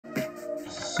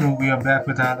So we are back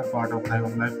with another part of Life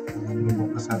of Life. हम लोग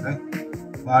वापस आ गए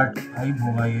पार्ट 5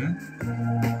 होगा ये। तो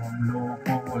हम लोगों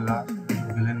को बोला जो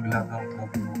विलेन मिला था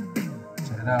मतलब वो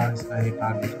चेहरा और इसका एक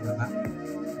आग दिखा था,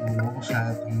 तो वो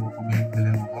शायद हम लोगों को मेन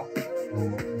विलेन होगा। तो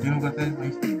कंटिन्यू करते हैं भाई।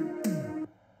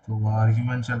 तो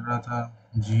आर्ग्यूमेंट चल रहा था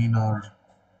जीन और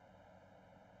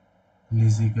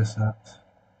लिजी के साथ।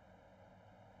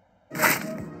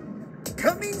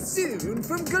 Coming soon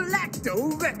from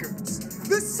Galacto Records,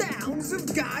 the sounds of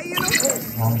Guy in a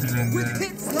hole with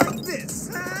hits like this.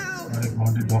 Help!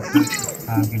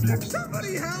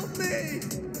 Somebody help me!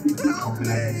 Help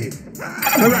me!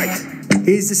 All right,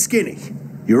 here's the skinny.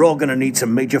 You're all gonna need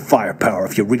some major firepower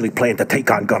if you really plan to take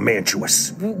on Garmantuous.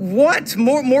 What?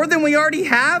 More than we already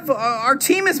have? Our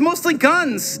team is mostly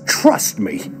guns. Trust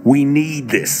me, we need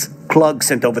this. Klug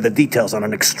sent over the details on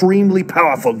an extremely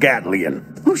powerful Gatlian.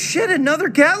 Oh shit, another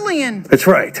Gatlian! That's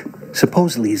right.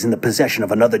 Supposedly he's in the possession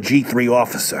of another G3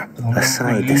 officer, a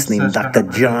scientist named Dr.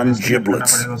 John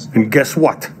Giblets. And guess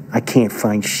what? I can't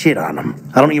find shit on him.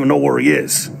 I don't even know where he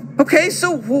is. Okay,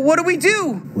 so what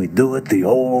do? We do it the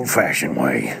old-fashioned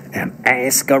way and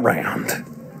ask around.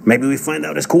 Maybe we find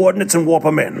out his coordinates and warp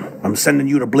him in. I'm sending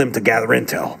you to Blim to gather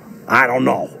intel. I don't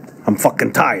know. I'm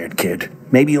fucking tired, kid.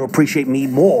 Maybe you'll appreciate me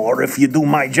more if you do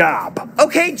my job.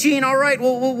 Okay, Gene, all right.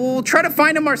 We'll try to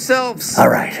find him ourselves. All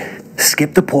right.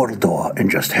 Skip the portal door and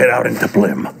just head out into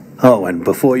Blim. Oh, and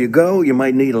before you go, you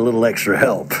might need a little extra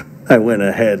help. I went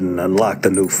ahead and unlocked a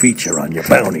new feature on your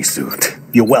bounty suit.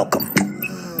 You're welcome.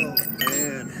 Oh,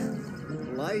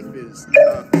 man. Life is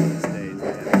tough these days,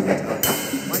 man.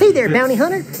 Hey there, bounty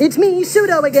hunter. It's me,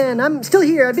 Pseudo again. I'm still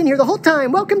here. I've been here the whole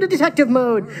time. Welcome to detective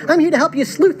mode. I'm here to help you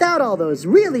sleuth out all those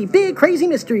really big, crazy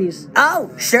mysteries.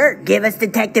 Oh, sure. Give us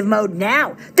detective mode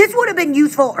now. This would have been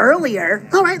useful earlier.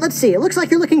 All right, let's see. It looks like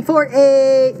you're looking for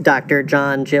a Dr.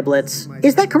 John Giblets.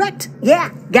 Is that correct? Yeah.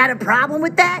 Got a problem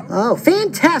with that? Oh,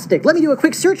 fantastic. Let me do a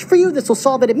quick search for you. This will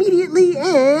solve it immediately,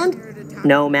 and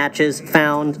no matches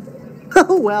found.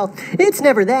 Oh, well, it's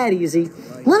never that easy.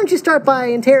 Why don't you start by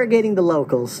interrogating the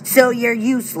locals? So you're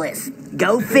useless.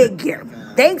 Go figure.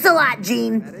 Thanks a lot,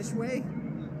 Gene. This way?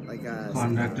 Like,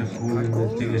 Conduct a full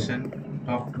investigation.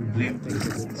 Talk to Blim.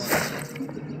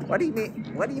 What do you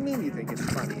mean? What do you mean you think it's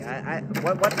funny?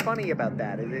 What's funny about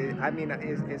that?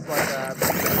 It's like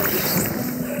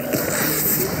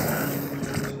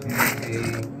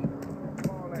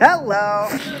Hello.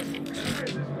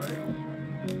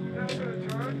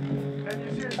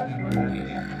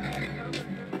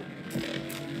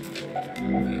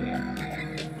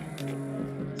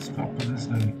 Stop to this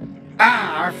guy.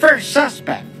 Our first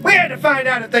suspect. We had to find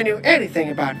out if they knew anything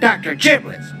about Dr.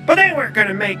 Giblets, but they weren't going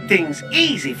to make things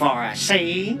easy for us,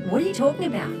 see? What are you talking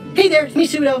about? Hey there, it's me,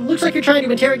 Pseudo. Looks like you're trying to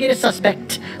interrogate a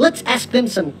suspect. Let's ask them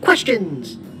some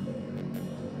questions.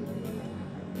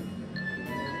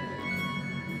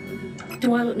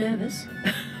 Do I look nervous?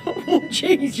 Oh,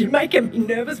 jeez, you're making me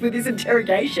nervous with this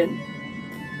interrogation.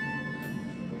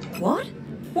 What?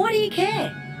 Why do you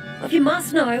care? If you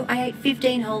must know, I ate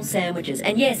 15 whole sandwiches,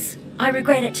 and yes, I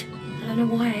regret it. I don't know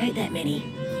why I ate that many.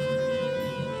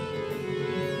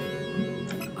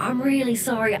 I'm really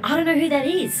sorry. I don't know who that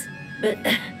is, but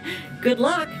good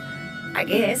luck, I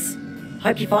guess.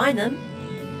 Hope you find them.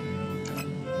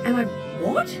 Am I...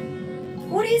 what?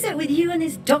 What is it with you and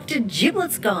this Dr.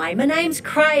 Giblets guy? My name's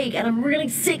Craig, and I'm really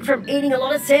sick from eating a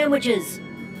lot of sandwiches.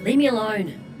 Leave me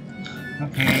alone.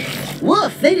 Okay.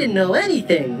 Woof, they didn't know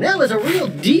anything. That was a real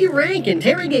D-rank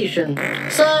interrogation.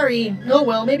 Sorry. Oh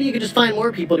well, maybe you could just find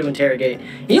more people to interrogate.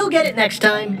 You'll get it next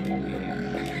time.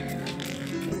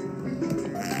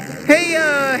 Hey,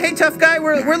 tough guy.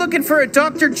 We're looking for a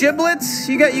Dr. Giblets.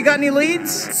 You got any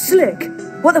leads? Slick,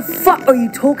 what the fuck are you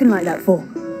talking like that for?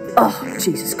 Oh,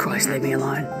 Jesus Christ, leave me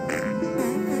alone.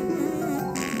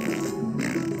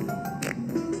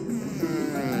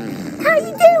 How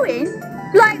you doing?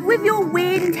 Like with your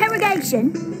weird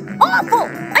interrogation? Awful!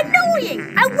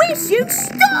 Annoying! I wish you'd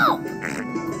stop!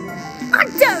 I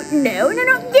don't know, and I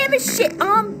don't give a shit.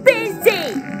 I'm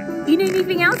busy. You need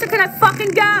anything else, or can I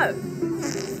fucking go?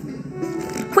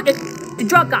 Quick, the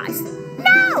drug guys.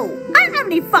 No! I don't have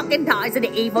any fucking ties to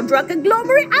the evil drug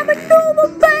conglomerate. I'm a normal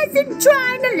person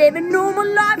trying to live a normal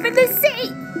life in the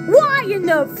city. Why in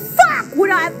the fuck would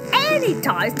I have any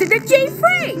ties to the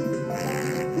G3?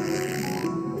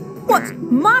 What's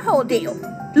my whole deal?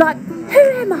 Like, who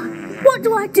am I? What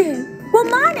do I do? Well,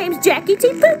 my name's Jackie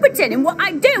T. Pooperton, and what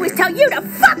I do is tell you to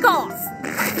fuck off!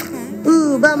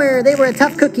 Ooh, bummer. They were a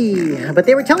tough cookie. But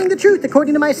they were telling the truth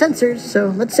according to my sensors,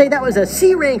 so let's say that was a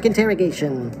C-rank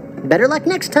interrogation. Better luck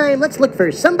next time. Let's look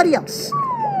for somebody else.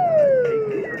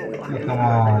 Come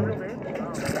on.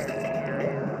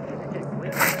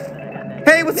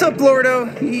 what's up,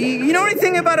 Lordo? You know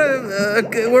anything about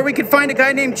where we could find a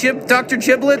guy named Dr.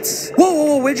 Giblets?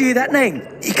 Whoa, where'd you hear that name?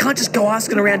 You can't just go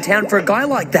asking around town for a guy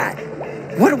like that.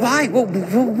 Why?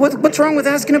 What's wrong with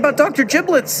asking about Dr.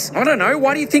 Giblets? I don't know.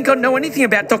 Why do you think I know anything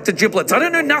about Dr. Giblets? I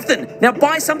don't know nothing. Now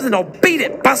buy something, I'll beat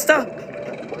it, Buster.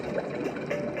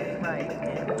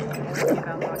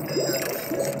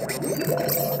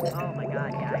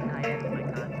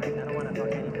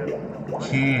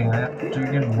 Okay, I have to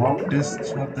again walk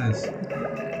discs for this.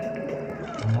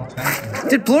 No, thank you.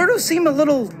 Did Blurdo seem a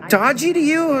little dodgy to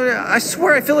you? I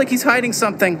swear I feel like he's hiding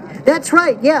something. That's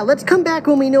right, yeah. Let's come back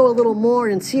when we know a little more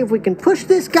and see if we can push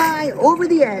this guy over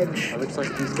the edge. It looks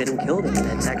like he's getting killed, and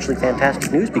that's actually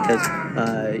fantastic news because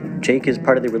Jake is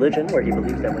part of the religion where he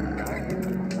believes that when he dies.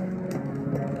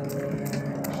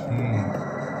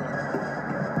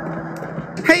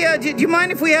 Hey, do you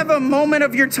mind if we have a moment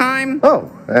of your time? Oh,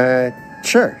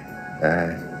 sure.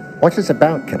 What's this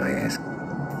about, can I ask?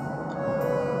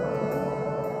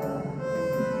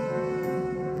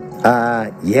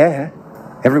 Yeah.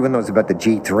 Everyone knows about the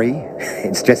G3.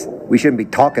 It's just, we shouldn't be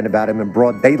talking about him in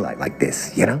broad daylight like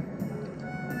this, you know?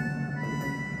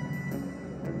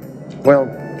 Well,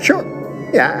 sure.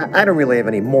 Yeah, I don't really have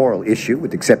any moral issue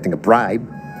with accepting a bribe.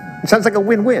 It sounds like a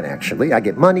win-win, actually. I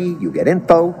get money, you get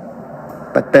info.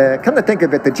 But come to think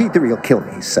of it, the G3 will kill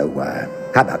me, so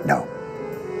how about no?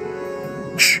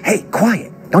 Shh, hey,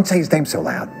 quiet. Don't say his name so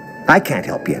loud. I can't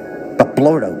help you, but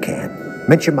Blordo can.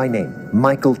 Mention my name,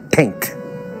 Michael Taint.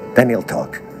 Then he'll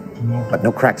talk. But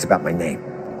no cracks about my name.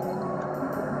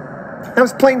 I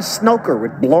was playing snooker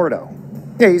with Blordo.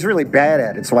 Yeah, he's really bad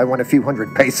at it, so I won a few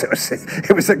hundred pesos.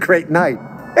 It was a great night.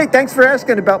 Hey, thanks for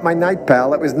asking about my night,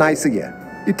 pal. It was nice of you.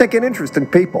 You take an interest in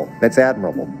people. That's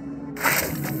admirable.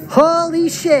 Holy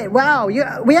shit, wow,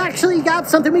 we actually got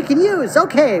something we can use.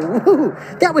 Okay, woo,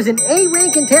 that was an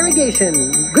A-rank interrogation.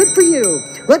 Good for you.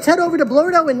 Let's head over to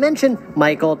Blordo and mention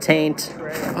Michael Taint.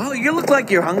 Oh, you look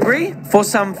like you're hungry for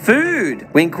some food.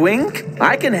 Wink, wink.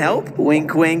 I can help.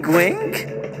 Wink, wink, wink.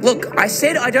 Look, I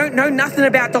said I don't know nothing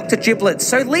about Dr. Giblets,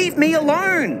 so leave me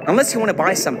alone. Unless you want to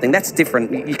buy something, that's different.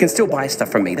 You can still buy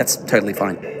stuff from me. That's totally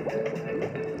fine.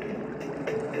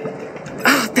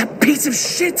 That piece of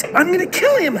shit! I'm gonna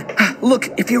kill him! Look,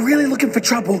 if you're really looking for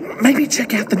trouble, maybe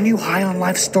check out the new High on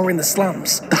Life store in the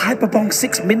slums. The Hyperbong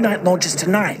 6 midnight launches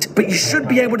tonight, but you should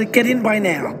be able to get in by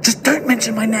now. Just don't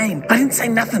mention my name. I didn't say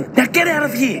nothing. Now get out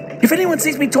of here! If anyone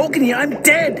sees me talking here, I'm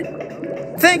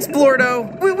dead! Thanks,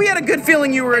 Blordo. We had a good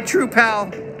feeling you were a true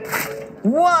pal.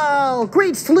 Whoa,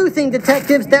 great sleuthing,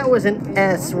 detectives. That was an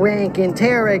S-rank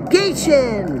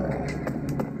interrogation.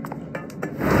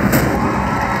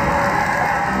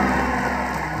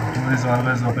 Is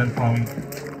always open for me.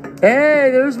 Hey,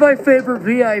 there's my favorite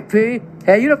VIP.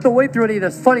 Hey, you don't have to wait through any of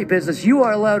this funny business. You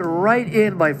are allowed right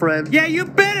in, my friend. Yeah, you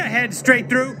better head straight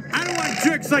through. I don't want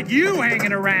jerks like you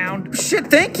hanging around. Shit,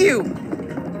 thank you.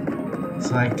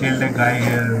 So I killed a guy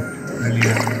here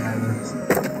earlier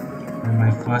in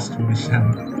my first mission.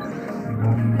 I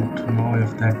don't know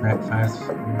if that backfires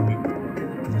for me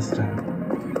this time.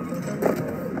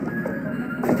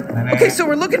 Okay, so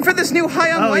we're looking for this new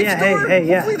High on Life store? Hey,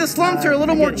 yeah. Hopefully the slums are a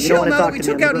little more chill now that we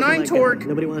took out Nine Torque.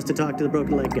 Nobody wants to talk to the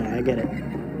broken leg guy, I get it.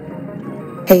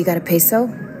 Hey, you got a peso?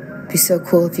 It'd be so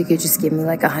cool if you could just give me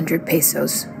like 100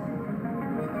 pesos.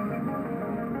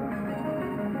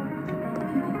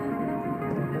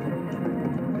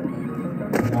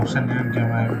 The option didn't give,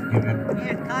 I would give it.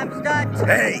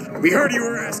 Hey, we heard you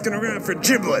were asking around for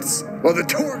giblets. Well, the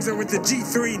Torgs are with the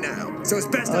G3 now, so it's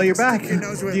best. Oh, you're back. Do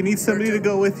you need somebody to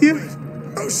go with you?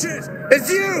 Oh shit! It's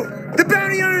you! The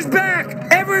bounty hunter's back!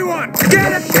 Everyone,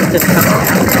 get it!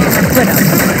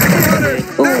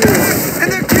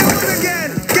 And they're killing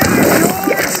again! Get it,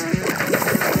 Torgs!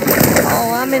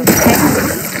 Oh, I'm in pain.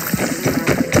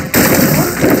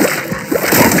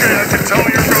 Okay, I can tell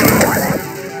you're good.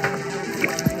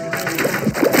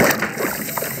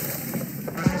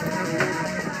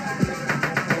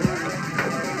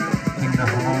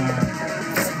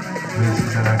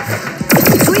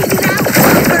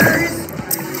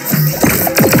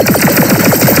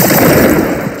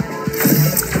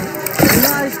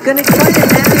 Gonna try to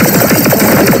marry her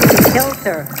before he kills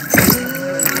her.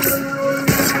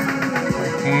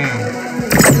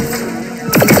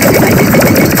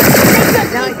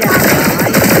 Now I get it.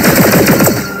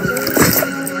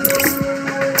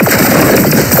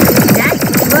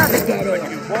 That's love it, Daddy.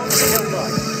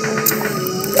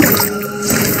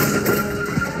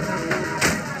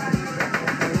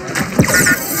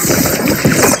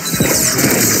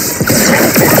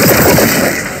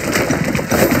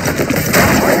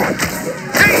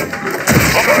 Hey!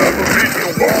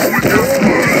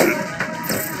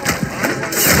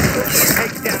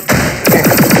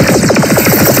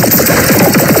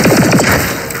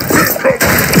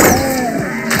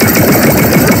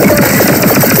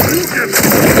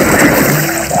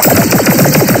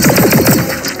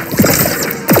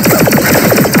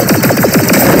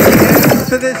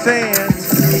 saying.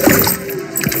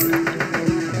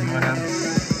 Anyone else?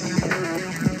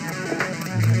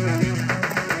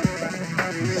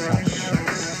 Piece of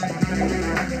shits.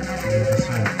 Maybe this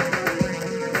way.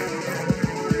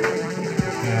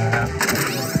 Okay, I have two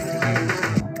things now.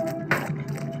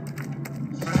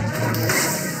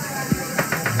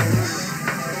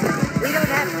 We don't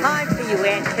have time for you,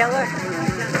 Ant Killer.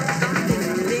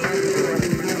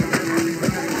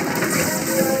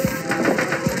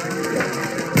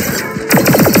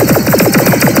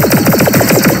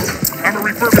 I'm a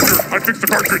refurbisher. I fixed the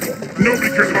cartridge. Nobody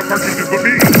cares about cartridges but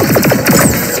me.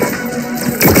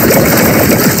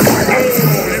 Oh,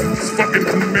 you fucking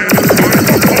man.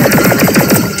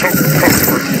 Tough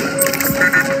customers.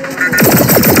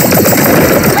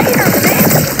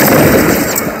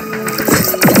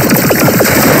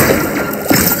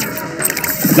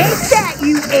 Take that,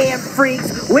 you amp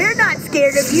freaks! We're not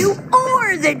scared of you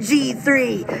or the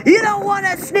G3! You don't want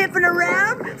us sniffing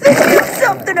around? Then do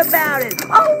something about it!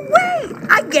 Oh, wait!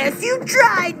 I guess you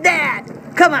tried that!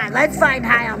 Come on, let's find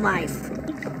High on Life.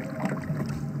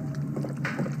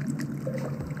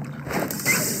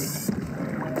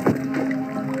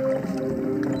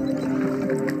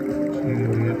 Okay,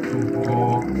 we have to go.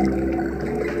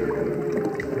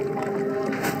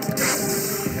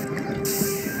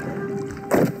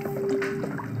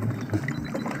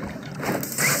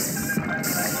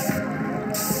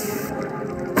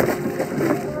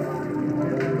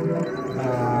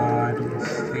 I don't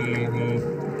see any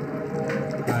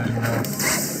kind of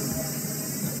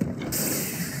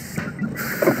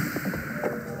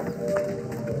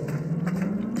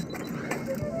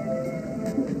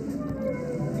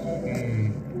okay.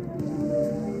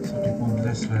 So to put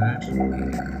this in it.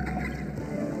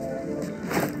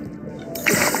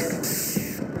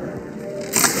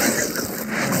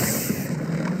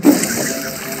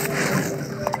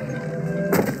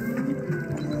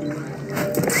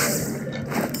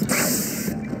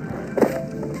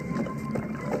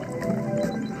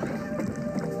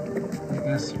 I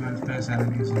guess we'll face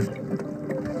enemies here.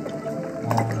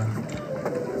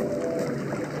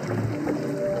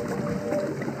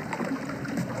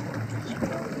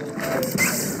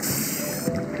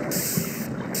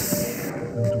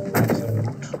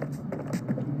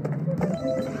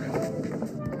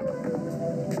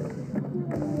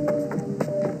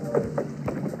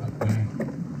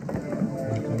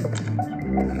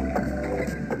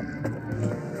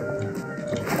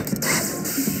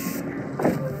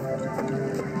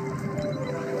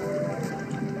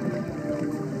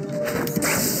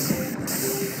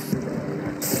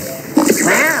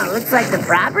 Wow, looks like the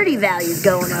property value's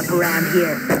going up around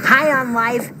here. High on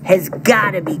Life has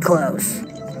gotta be close.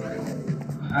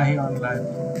 High on Life.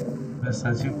 We're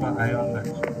searching for High on Life.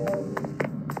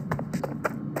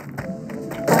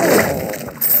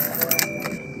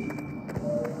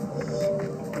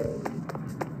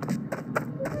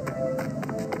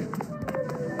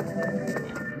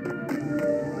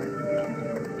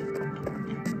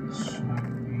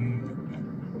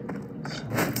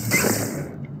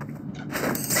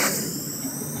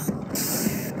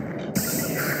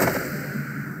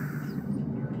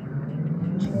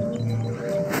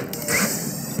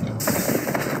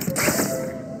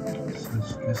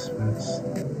 This was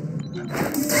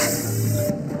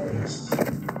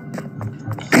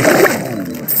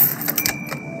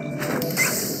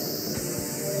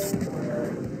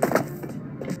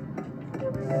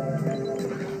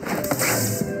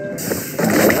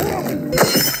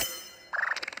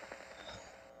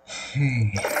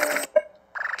okay.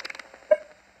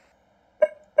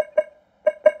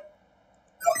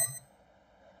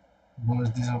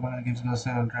 Burst this open and gives you a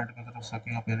alternative method of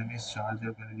sucking up enemies, charge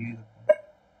up and release.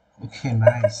 Okay,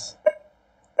 nice.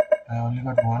 I only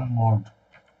got one mod.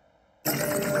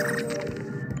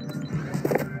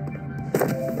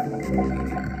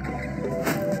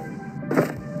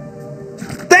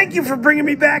 Thank you for bringing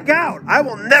me back out. I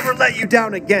will never let you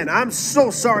down again. I'm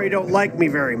so sorry you don't like me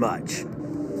very much.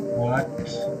 What?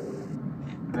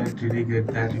 I didn't get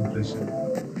that impression.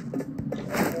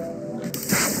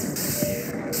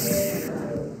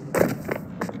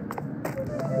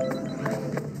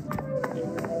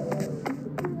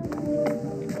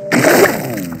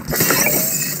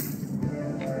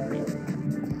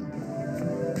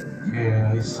 Okay,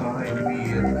 I saw the enemy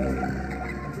here.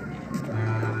 I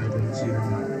don't see them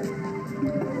now.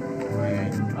 Why I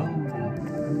don't know.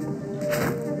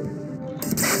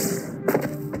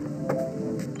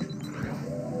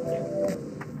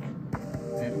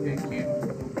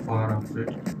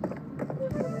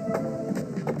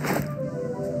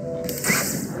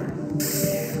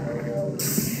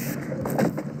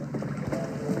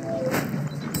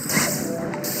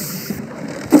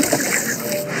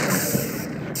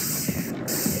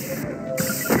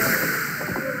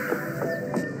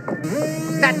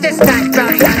 Not this time,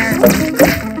 bounty hunter.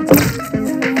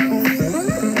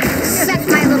 Suck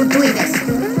my little dweebus.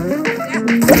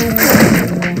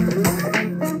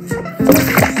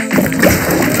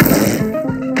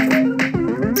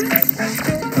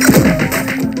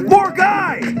 More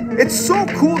guys! It's so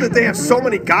cool that they have so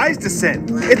many guys to send.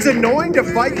 It's annoying to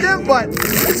fight them, but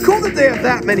it's cool that they have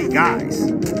that many guys.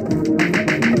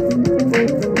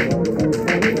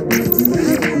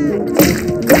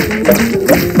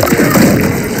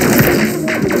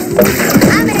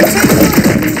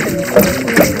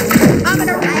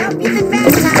 I hope you've been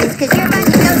baptized, because you're about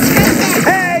to go straight down.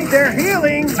 Hey, they're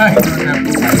healing!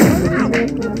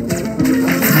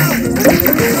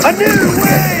 A new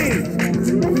wave!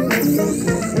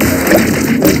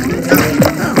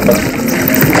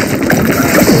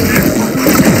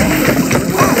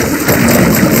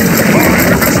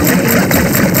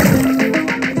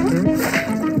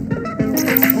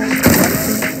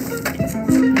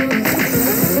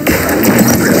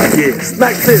 Yeah,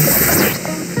 smack this.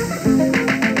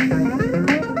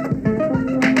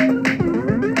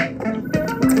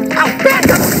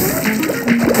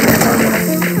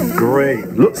 Great.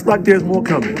 Looks like there's more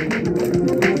coming.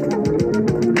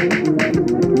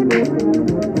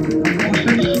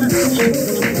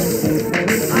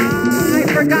 I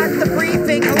forgot the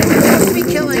briefing. Oh, we're supposed to be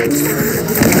killing.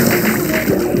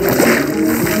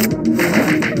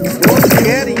 What's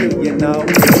scared of you, you know?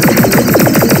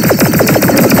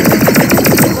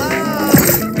 Hello,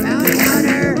 bounty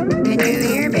hunter. Can you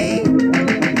hear me?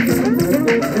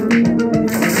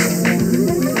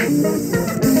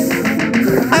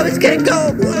 I was gonna go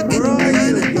walking on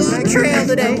the long trail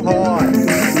today. Hard.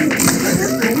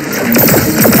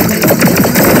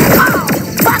 Oh,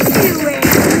 fuck you, Aaron.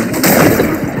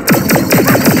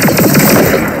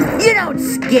 You don't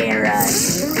scare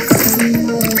us.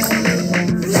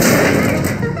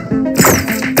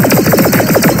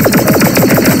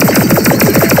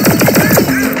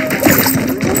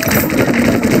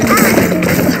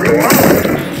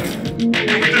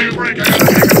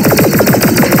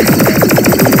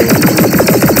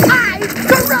 Ay,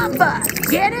 caramba!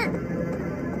 Get it?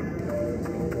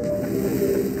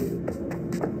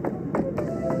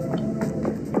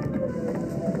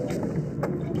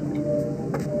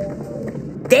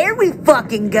 There we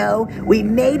fucking go. We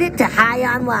made it to High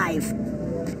on Life.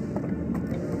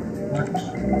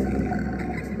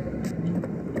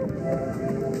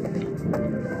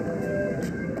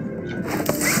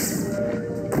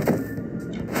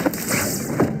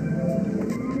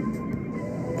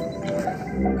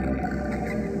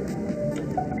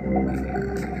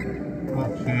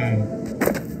 Okay.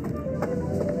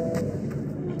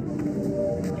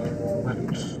 But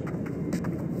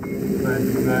if I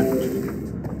do that,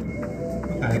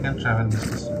 okay, I can travel this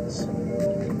distance.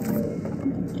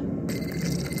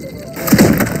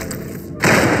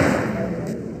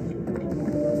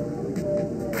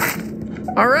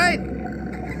 All right.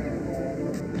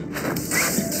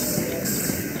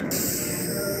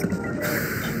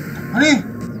 Honey!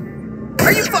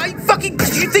 Are you fucking?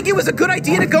 Did you think it was a good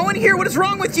idea to go in here? What is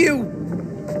wrong with you?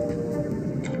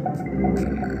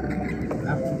 I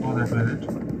have to go that way, right?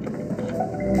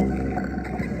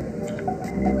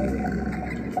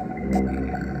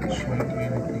 Showing me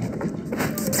anything.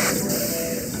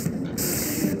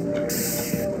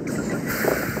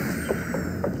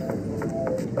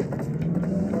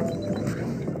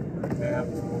 Okay, I have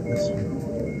to go this way.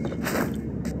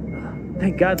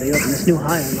 Thank God they opened this new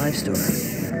High on Life store.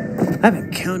 I've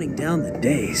been counting down the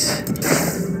days.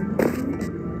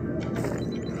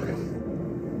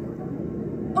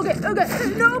 Okay,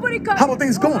 nobody come. How are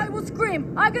things going? I will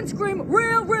scream. I can scream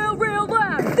real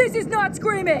loud. This is not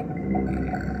screaming.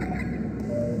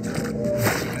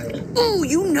 Ooh,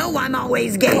 you know I'm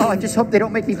always game. Oh, I just hope they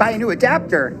don't make me buy a new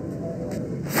adapter.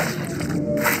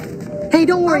 Hey,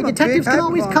 don't worry, I'm a detectives big can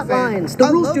always Hyperbong cut fan. lines. The I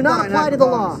rules love do not buying apply to the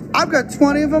law. Hyperbongs. I've got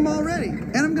 20 of them already,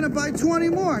 and I'm gonna buy 20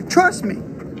 more. Trust me.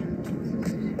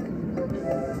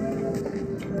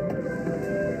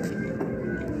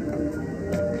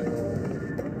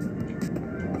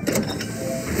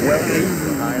 Welcome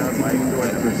to High on Life store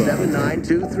number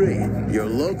 7923, your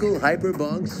local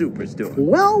Hyperbong superstore.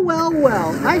 Well,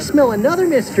 I smell another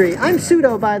mystery. I'm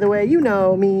Pseudo, by the way, you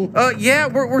know me. Yeah,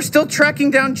 we're still tracking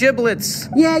down giblets.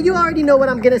 Yeah, you already know what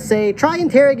I'm gonna say. Try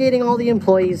interrogating all the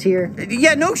employees here.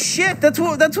 Yeah, no shit. That's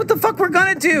what the fuck we're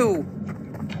gonna do.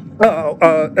 Hello,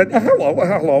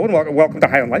 and welcome to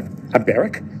High on Life. I'm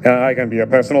Derek. I'm going to be a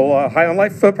personal High on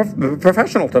Life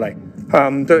professional today.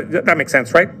 That makes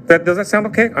sense, right? Does that sound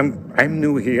okay? I'm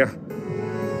new here.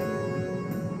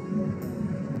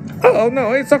 Oh,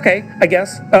 no, it's okay, I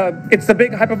guess. It's the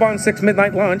big Hyperbong 6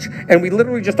 midnight lunch, and we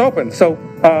literally just opened, so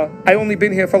I only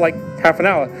been here for like half an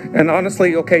hour. And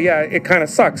honestly, okay, yeah, it kind of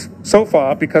sucks so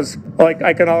far because, like,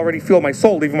 I can already feel my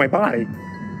soul leaving my body.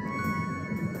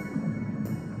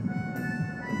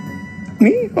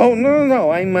 Me? Oh,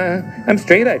 no, I'm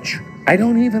straight edge. I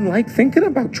don't even like thinking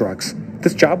about drugs.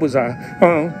 This job was,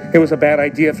 it was a bad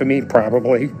idea for me,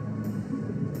 probably.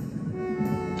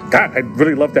 God, I'd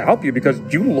really love to help you because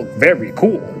you look very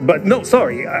cool. But no,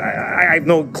 sorry, I have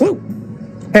no clue.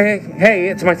 Hey,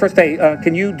 it's my first day.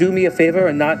 Can you do me a favor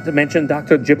and not to mention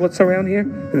Dr. Giblets around here?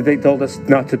 They told us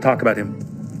not to talk about him.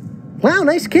 Wow,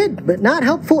 nice kid, but not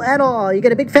helpful at all. You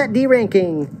get a big fat D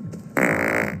ranking.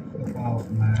 Oh,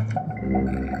 man.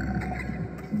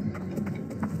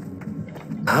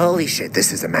 Holy shit,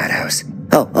 this is a madhouse.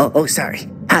 Oh, sorry.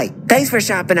 Hi, thanks for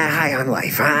shopping at High on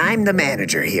Life. I'm the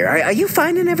manager here. Are you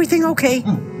finding everything okay?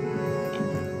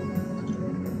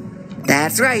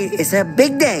 That's right, it's a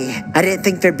big day. I didn't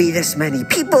think there'd be this many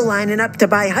people lining up to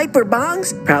buy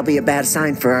hyperbongs. Probably a bad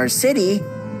sign for our city.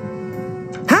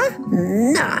 Huh?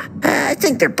 Nah, I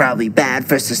think they're probably bad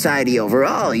for society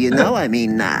overall, you know? I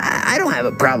mean, I don't have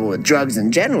a problem with drugs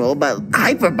in general, but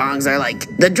hyperbongs are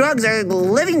like, the drugs are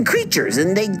living creatures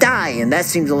and they die, and that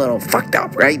seems a little fucked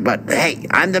up, right? But hey,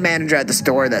 I'm the manager at the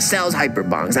store that sells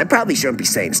hyperbongs. I probably shouldn't be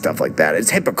saying stuff like that.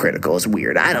 It's hypocritical, it's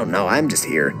weird. I don't know, I'm just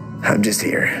here.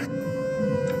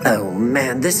 Oh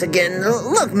man, this again.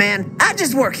 Look, man, I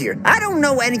just work here. I don't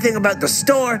know anything about the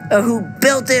store or who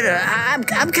built it. I'm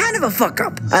kind of a fuck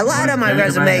up. I lied on my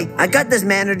resume. I got this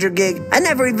manager gig. I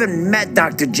never even met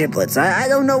Dr. Giblets. I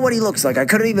don't know what he looks like. I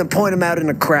couldn't even point him out in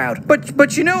a crowd.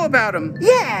 But you know about him.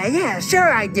 Yeah,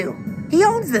 sure I do. He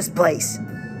owns this place.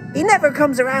 He never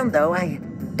comes around, though. I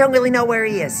don't really know where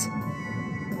he is.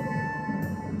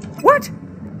 What?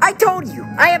 I told you.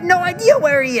 I have no idea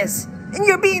where he is. And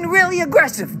you're being really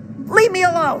aggressive. Leave me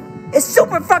alone. It's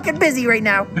super fucking busy right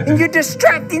now, and you're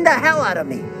distracting the hell out of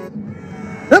me.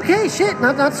 Okay, shit,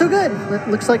 not so good. It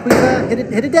looks like we've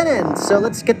hit a dead end. So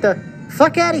let's get the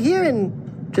fuck out of here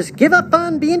and just give up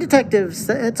on being detectives.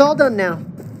 It's all done now.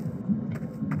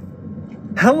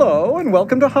 Hello, and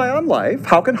welcome to High on Life.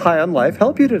 How can High on Life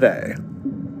help you today?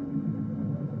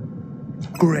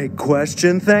 Great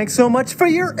question. Thanks so much for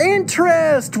your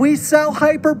interest. We sell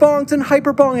hyperbongs and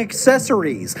hyperbong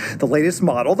accessories. The latest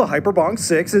model, the Hyperbong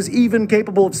 6, is even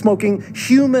capable of smoking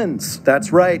humans.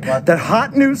 That's right. That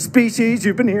hot new species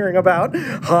you've been hearing about.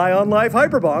 High on Life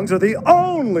hyperbongs are the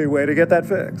only way to get that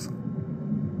fix.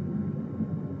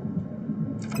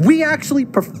 We actually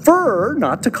prefer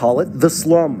not to call it the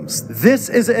slums. This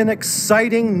is an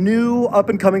exciting, new,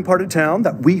 up-and-coming part of town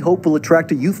that we hope will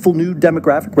attract a youthful new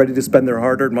demographic ready to spend their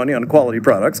hard-earned money on quality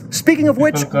products. Speaking of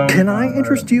which, can I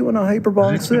interest you in a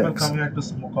Hyperbong 6? People come here to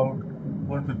smoke out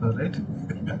poor people, right?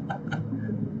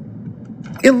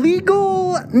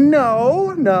 Illegal?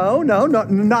 No,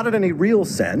 not in any real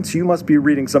sense. You must be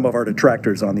reading some of our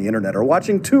detractors on the internet or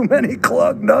watching too many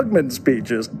Clug Nugman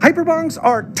speeches. Hyperbongs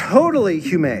are totally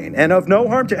humane and of no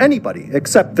harm to anybody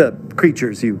except the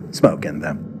creatures who smoke in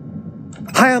them.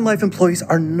 High on Life employees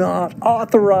are not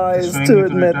authorized to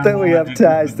admit that we have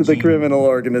ties to the criminal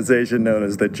organization known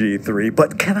as the G3,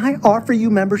 but can I offer you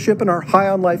membership in our High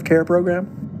on Life care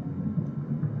program?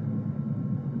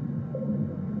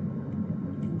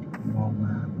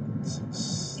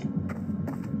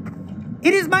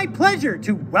 It is my pleasure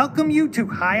to welcome you to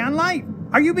High on Life.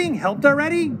 Are you being helped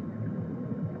already?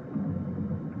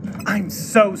 I'm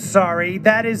so sorry.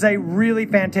 That is a really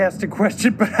fantastic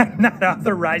question, but I'm not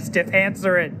authorized to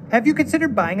answer it. Have you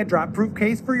considered buying a drop-proof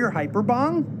case for your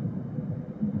hyperbong?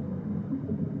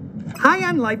 High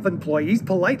on Life employees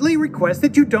politely request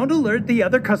that you don't alert the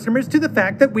other customers to the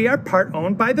fact that we are part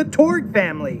owned by the Torg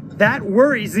family. That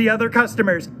worries the other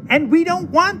customers, and we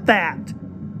don't want that.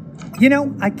 You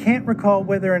know, I can't recall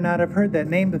whether or not I've heard that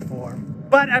name before,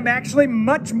 but I'm actually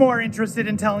much more interested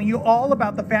in telling you all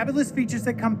about the fabulous features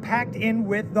that come packed in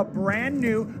with the brand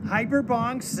new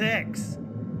Hyperbong 6.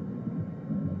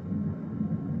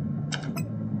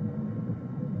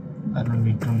 I don't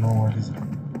need to know what is it.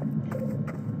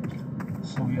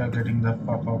 So we are getting the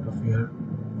fuck out of here.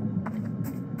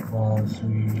 Because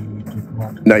we did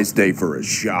not. Nice day for a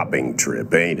shopping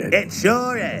trip, ain't it? It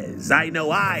sure is. I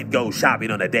know I'd go shopping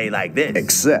on a day like this.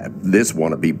 Except this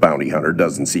wannabe bounty hunter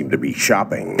doesn't seem to be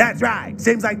shopping. That's right.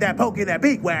 Seems like they're poking their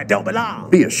beak where it don't belong.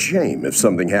 Be a shame if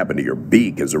something happened to your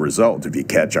beak as a result if you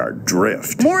catch our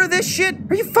drift. More of this shit?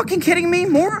 Are you fucking kidding me?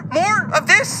 More of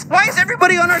this? Why is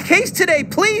everybody on our case today?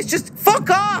 Please, just fuck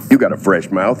off. You got a fresh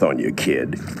mouth on you,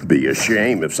 kid. Be a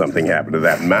shame if something happened to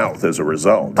that mouth as a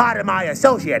result. Part of my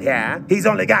associate right here. He's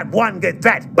only got one good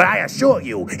threat, but I assure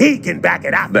you, he can back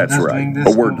it up. That's right.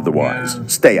 A word to the wise.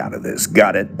 Stay out of this.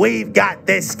 Got it? We've got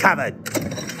this covered.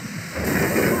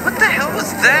 What the hell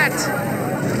was that?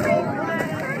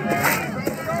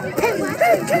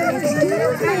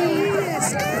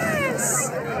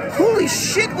 Holy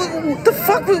shit, what the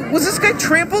fuck? Was this guy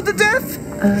trampled to death?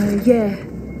 Yeah.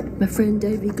 My friend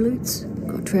Davy Glutes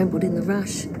got trampled in the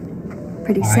rush.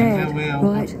 Pretty sad,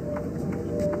 right?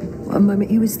 One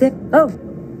moment he was there. Oh,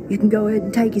 you can go ahead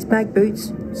and take his back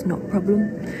boots. It's not a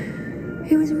problem.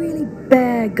 He was a really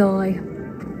bad guy.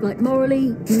 Like,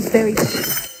 morally, he was very...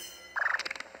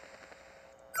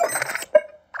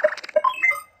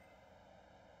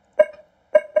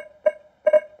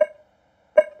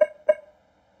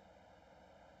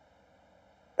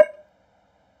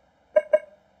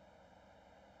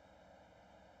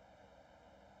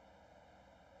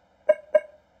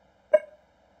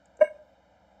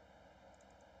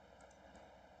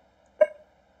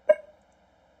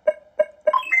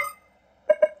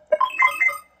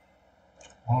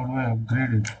 How do I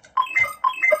upgrade it?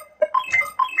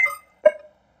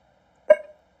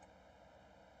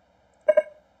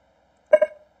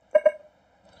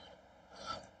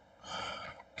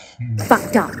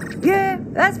 Fucked up. Yeah,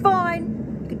 that's fine.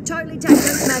 You can totally take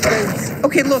those mag boots.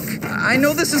 Okay, look, I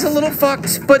know this is a little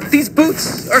fucked, but these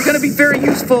boots are gonna be very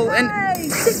useful and... Hey,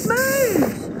 sick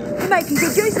moves! You're making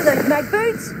good use of those mag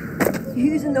boots. You're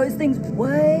using those things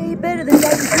way better than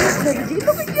David Glutes ever did.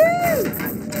 Look at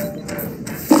you!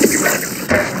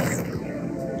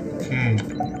 Okay.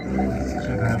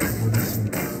 Should I have to go this way?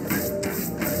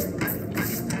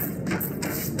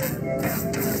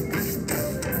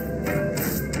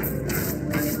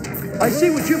 I see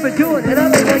what you've been doing, and I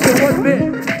don't like it one bit.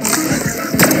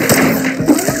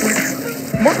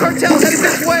 More cartel headed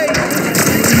this way!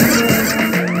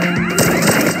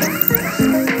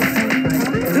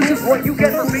 This is what you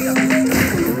get for being...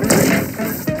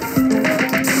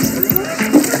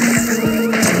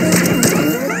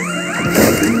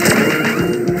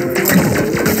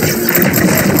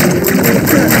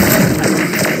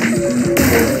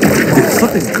 There's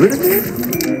something good in there?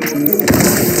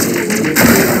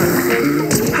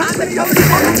 How many other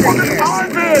motherfuckers are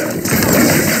there?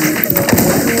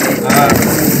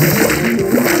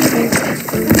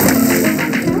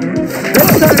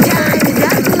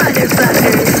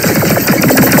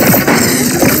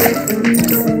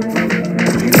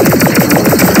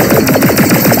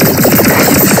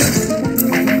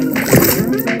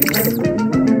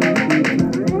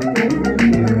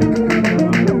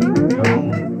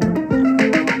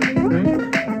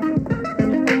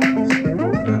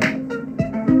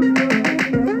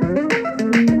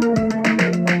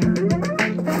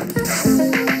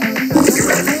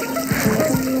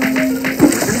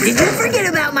 Did you forget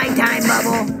about my time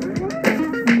bubble?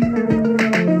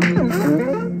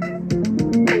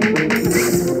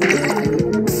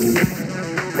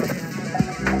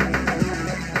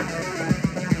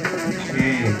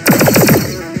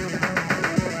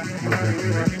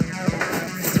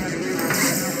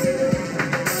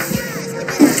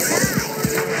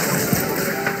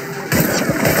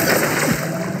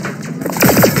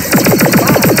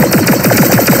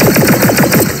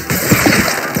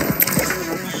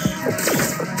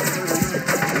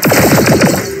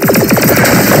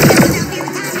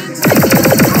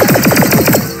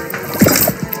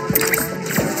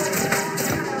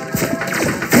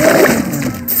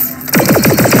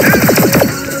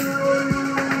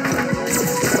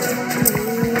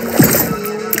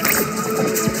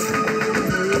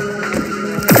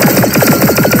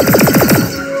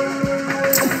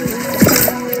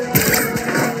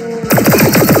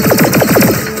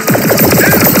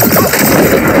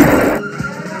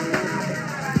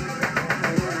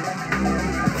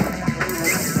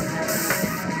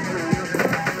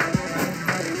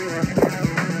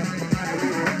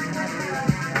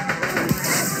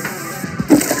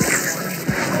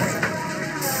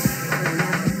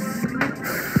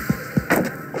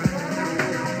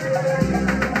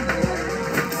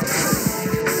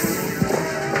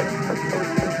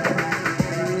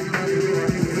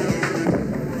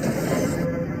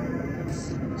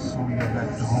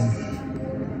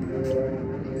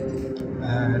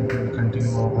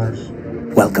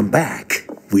 Welcome back.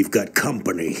 We've got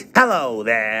company. Hello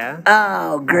there.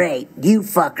 Oh, great. You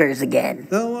fuckers again.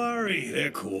 Don't worry,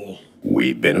 they're cool.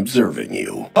 We've been observing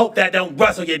you. Hope that don't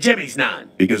rustle your jimmies none.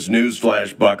 Because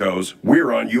newsflash, buckos,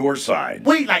 we're on your side.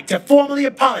 We'd like to formally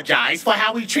apologize for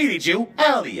how we treated you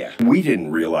earlier. We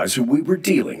didn't realize who we were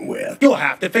dealing with. You'll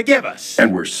have to forgive us.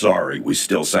 And we're sorry we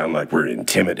still sound like we're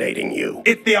intimidating you.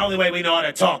 It's the only way we know how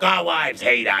to talk. Our wives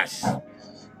hate us.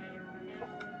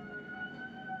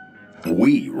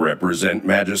 We represent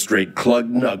Magistrate Clug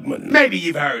Nugman. Maybe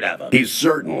you've heard of him. He's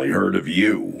certainly heard of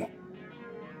you.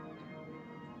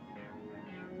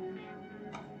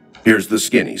 Here's the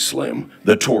skinny slim.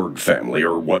 The Torg family,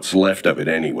 or what's left of it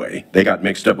anyway. They got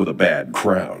mixed up with a bad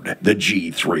crowd. The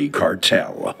G3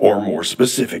 cartel. Or more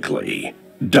specifically,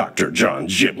 Dr. John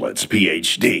Giblets,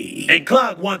 Ph.D. And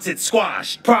Clug wants it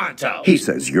squashed pronto. He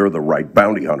says you're the right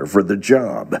bounty hunter for the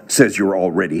job. Says you're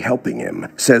already helping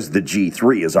him. Says the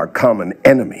G3 is our common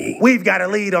enemy. We've got a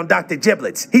lead on Dr.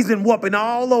 Giblets. He's been warping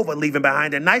all over, leaving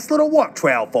behind a nice little warp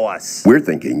trail for us. We're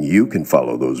thinking you can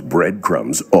follow those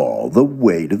breadcrumbs all the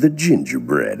way to the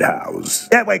gingerbread house.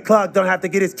 That way Clug don't have to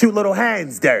get his cute little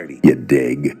hands dirty. You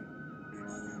dig?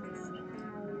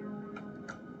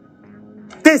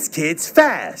 This kid's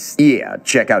fast. Yeah,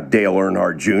 check out Dale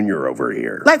Earnhardt Jr. over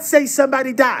here. Let's say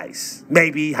somebody dies.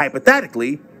 Maybe,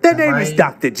 hypothetically, their name is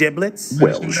Dr. Giblets.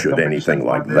 Well, should anything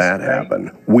like that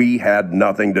happen, we had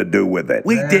nothing to do with it.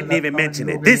 We didn't even mention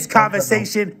it. This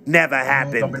conversation never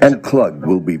happened. And Clug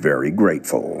will be very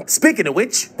grateful. Speaking of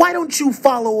which, why don't you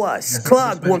follow us?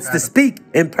 Clug wants to speak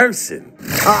in person.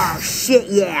 Oh, shit,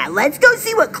 yeah. Let's go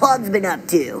see what Clug's been up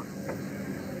to.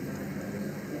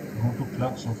 Go to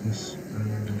Clug's office.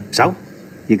 So,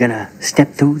 you're gonna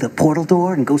step through the portal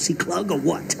door and go see Clug or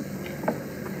what?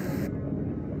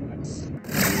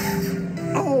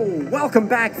 Oh, welcome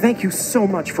back. Thank you so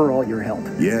much for all your help.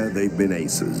 Yeah, they've been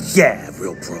aces. Yeah,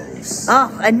 real pros.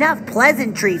 Oh, enough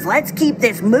pleasantries. Let's keep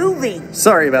this moving.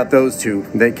 Sorry about those two.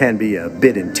 They can be a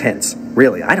bit intense.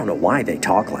 Really, I don't know why they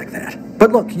talk like that.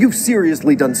 But look, you've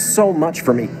seriously done so much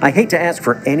for me. I hate to ask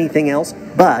for anything else,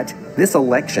 but this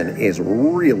election is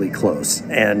really close.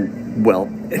 And, well,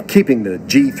 keeping the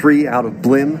G3 out of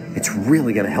Blim, it's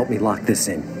really going to help me lock this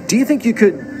in. Do you think you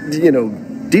could,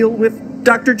 deal with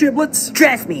Dr. Giblets?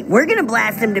 Trust me, we're gonna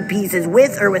blast him to pieces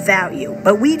with or without you,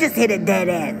 but we just hit a dead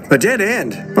end. A dead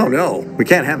end? Oh no, we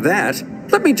can't have that.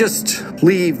 Let me just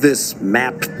leave this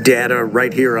map data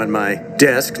right here on my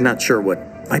desk. Not sure what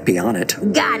might be on it.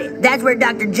 Got it. That's where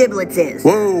Dr. Giblets is.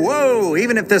 Whoa.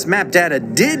 Even if this map data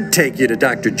did take you to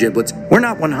Dr. Giblets, we're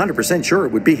not 100% sure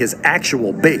it would be his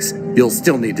actual base. You'll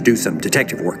still need to do some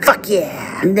detective work. Fuck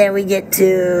yeah. And then we get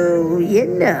to,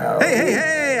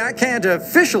 Hey, I can't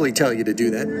officially tell you to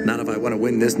do that. Not if I want to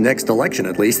win this next election,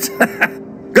 at least.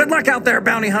 Good luck out there,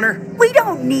 bounty hunter. We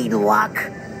don't need luck.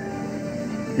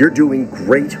 You're doing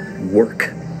great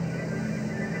work.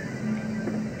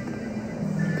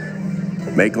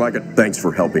 Make like it. Thanks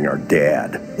for helping our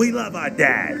dad. We love our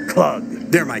dad,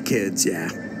 Clug. They're my kids, yeah.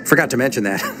 Forgot to mention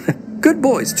that. Good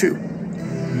boys, too.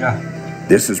 Yeah.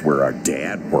 This is where our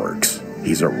dad works.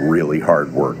 He's a really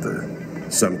hard worker.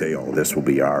 Someday all this will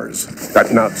be ours.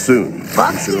 Not soon.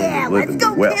 Fuck yeah, let's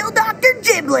go kill Dr.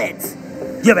 Giblets.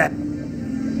 You bet.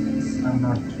 I'm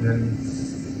not very...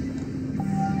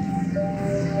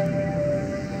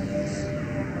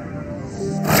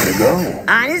 How'd it go?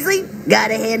 Honestly,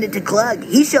 gotta hand it to Clug.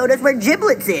 He showed us where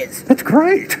Giblets is. That's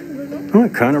great. I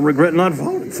kind of regret not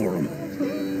voting for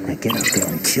him. Now get out there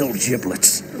and kill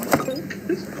Giblets.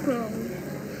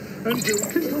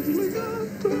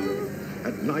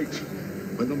 At night,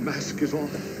 when the mask is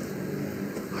off,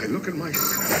 I look at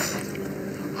myself.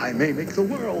 I may make the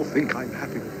world think I'm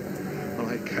happy, but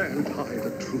I can't hide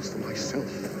the truth from myself.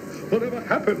 Whatever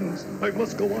happens, I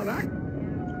must go on acting.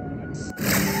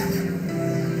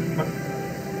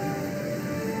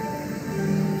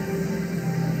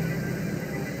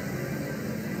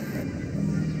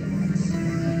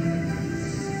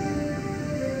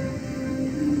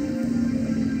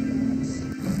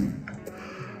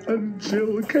 And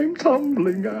Jill came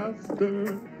tumbling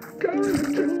after. Gary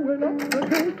and Jill went up the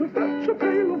hill to fetch a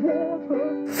pail of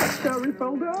water. Gary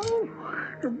fell down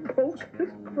and broke his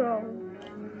crown.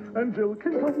 And Jill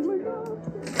came tumbling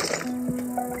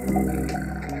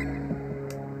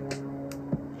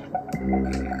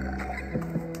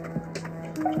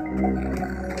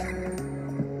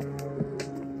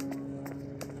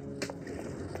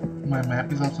My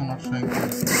map is also not showing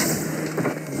this.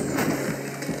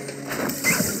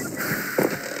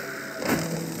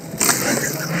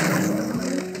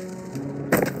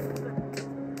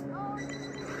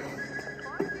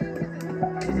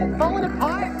 Falling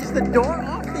apart? Is the door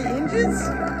off the hinges?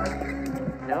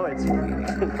 No, it's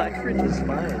Blackridge is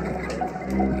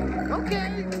fine.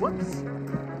 Okay, whoops.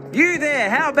 You there,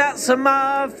 how about some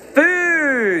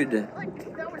food?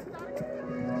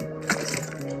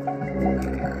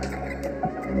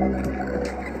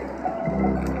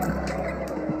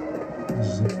 This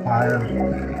is a fire.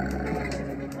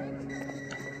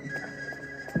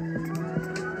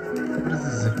 What is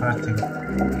this zipper thing?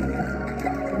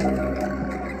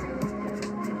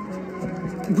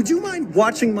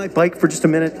 watching my bike for just a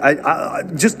minute? I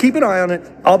just keep an eye on it.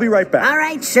 I'll be right back. All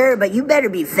right, sure, but you better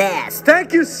be fast.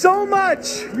 Thank you so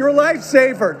much. You're a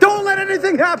lifesaver. Don't let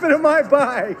anything happen to my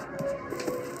bike.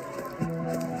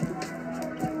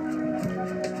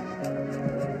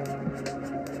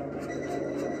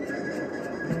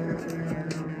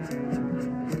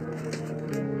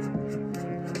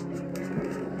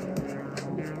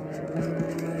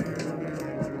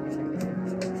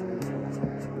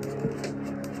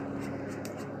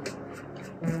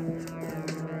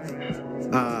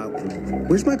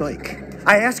 Where's my bike?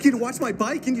 I asked you to watch my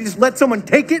bike and you just let someone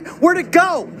take it? Where'd it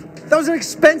go? That was an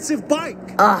expensive bike.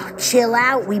 Oh, chill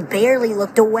out. We barely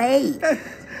looked away.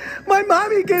 My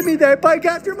mommy gave me that bike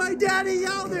after my daddy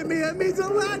yelled at me. It means a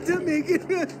lot to me.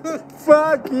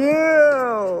 Fuck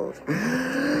you.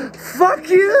 Fuck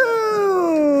you.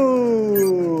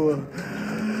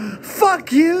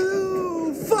 Fuck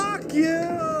you. Fuck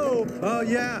you. Oh,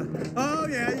 yeah. Oh,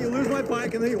 yeah. You lose my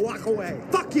bike and then you walk away.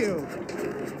 Fuck you.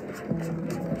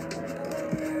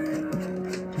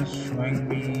 Just showing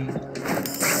me.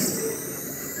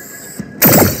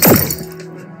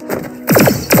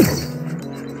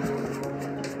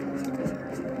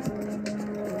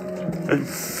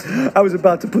 I was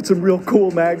about to put some real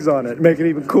cool mags on it, make it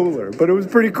even cooler, but it was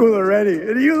pretty cool already,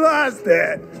 and you lost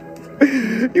it.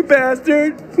 You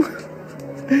bastard.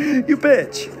 You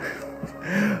bitch.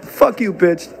 Fuck you,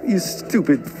 bitch. You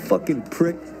stupid fucking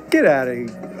prick. Get out of here.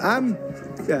 I'm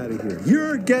out of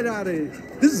here. Get out of here.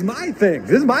 This is my thing.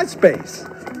 This is my space.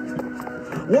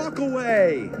 Walk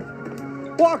away.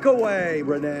 Walk away,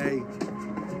 Renee.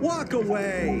 Walk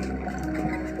away.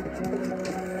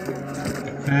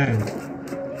 Hey.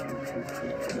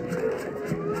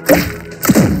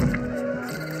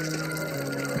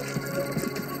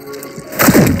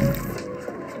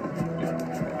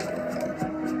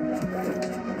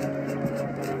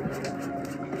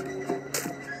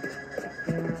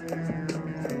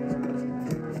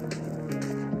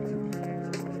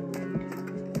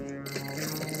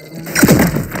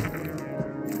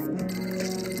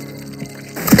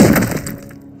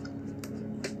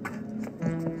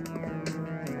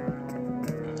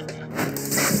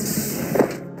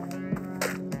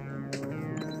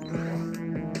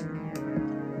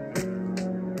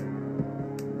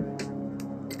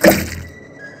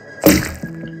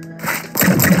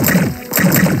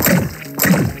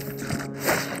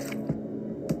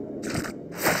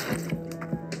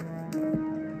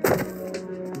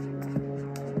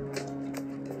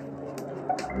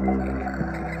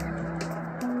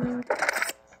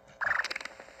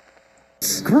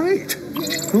 Great.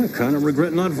 I kind of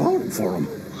regret not voting for him.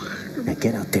 Now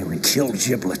get out there and kill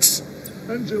Giblets.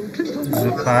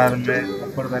 Car में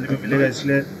ऊपर वाले में मिलेगा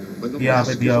इसलिए यहाँ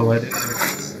पे दिया हुआ है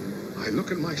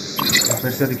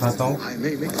फिर से दिखाता हूँ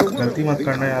गलती मत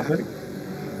करना यहाँ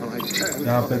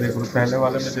पे देखो पहले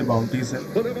वाले में जो बाउंटीज है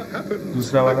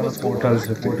दूसरा वाला में पोर्टल्स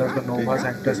है पोर्टल पे नोवा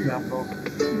सेक्टर्स में हम लोग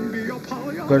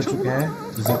कर चुके हैं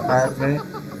ज़फायर में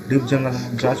डीप जंगल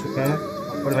में जा चुके हैं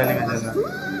ऊपर वैली में जाना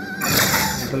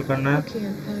पोर्टल करना है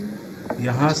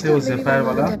यहाँ से वो ज़फायर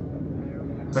वाला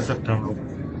कर सकते हैं हम लोग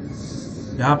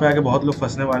यहाँ पे आके बहुत लोग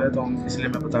फंसने वाले हैं तो इसलिए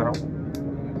मैं बता रहा हूँ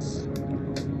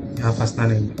यहाँ फंसना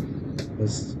नहीं है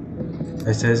बस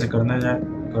ऐसे ऐसे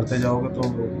करते जाओगे तो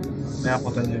अपने आप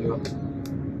होता जाएगा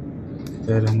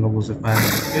फिर हम लोग उसे फायर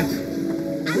करके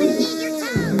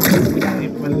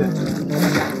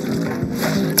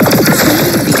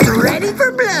Ready for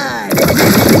blood!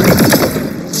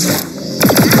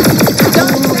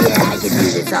 Oh yeah, I can do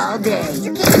this all day.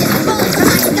 You can't get the bullet from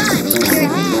my gun into your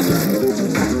head.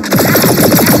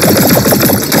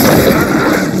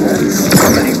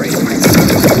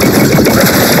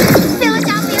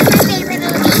 Philadelphia is my favorite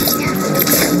movie.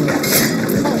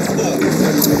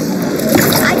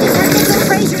 I just heard Nicholas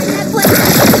Fraser in that place.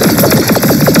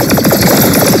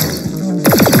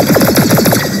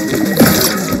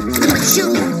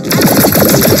 Shoot me.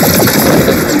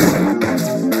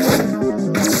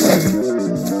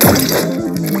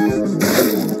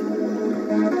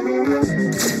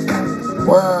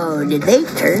 Whoa, did they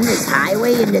turn this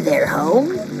highway into their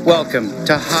home? Welcome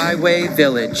to Highway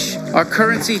Village. Our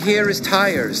currency here is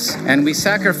tires, and we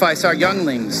sacrifice our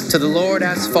younglings to the Lord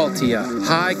Asphaltia,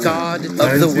 high god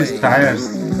of the way.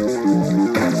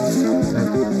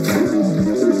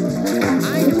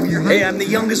 Hey, I'm the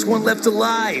youngest one left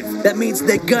alive. That means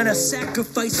they're gonna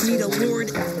sacrifice me to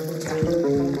Lord.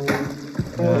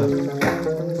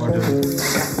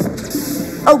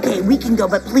 Okay, we can go,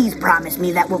 but please promise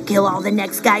me that we'll kill all the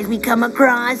next guys we come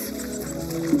across.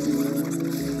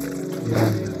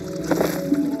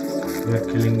 We are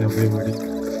killing everybody.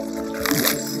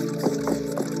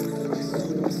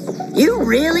 You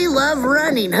really love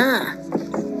running, huh?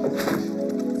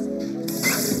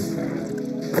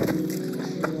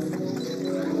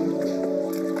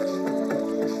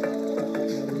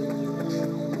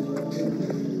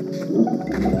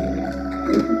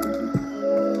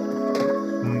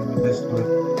 Maybe this way.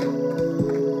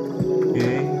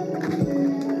 Okay.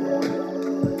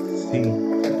 Let's see.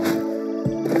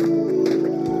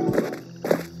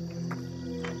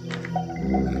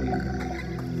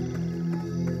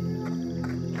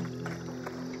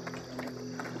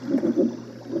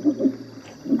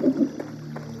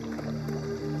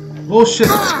 Oh shit!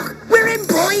 Ugh, we're in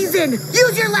poison!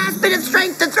 Use your last bit of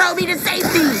strength to throw me to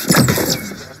safety!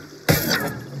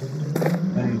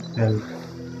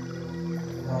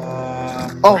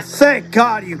 Oh, thank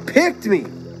God you picked me.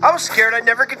 I was scared I'd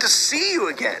never get to see you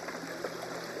again.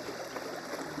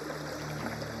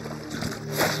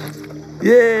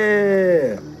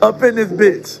 Yeah, up in this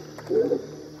bitch.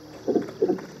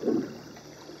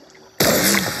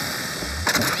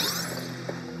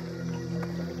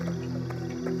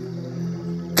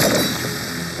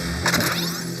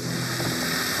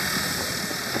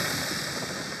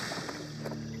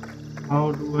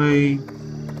 How do I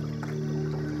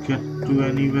get to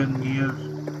anywhere near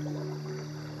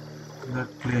that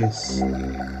place?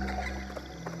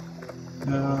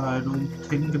 I don't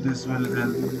think this will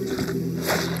help.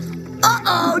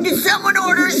 Uh-oh, did someone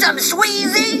order some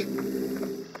sweezy?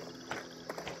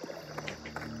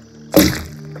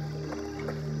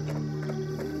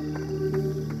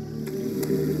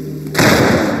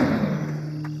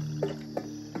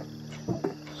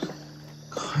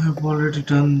 I've already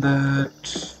done that.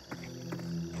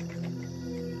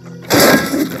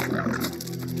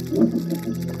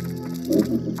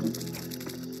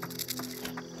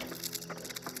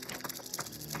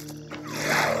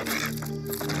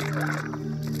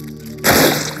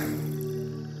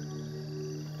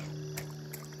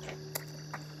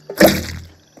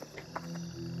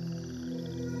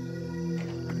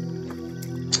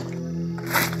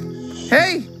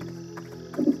 Hey!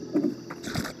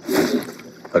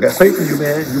 I got faith in you,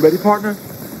 man. You ready, partner?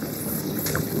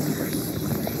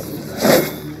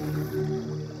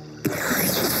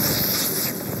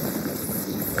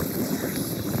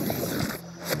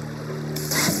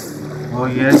 Oh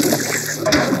yes,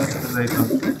 that's the right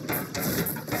option.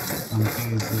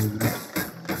 Something is over.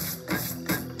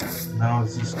 Now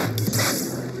it's just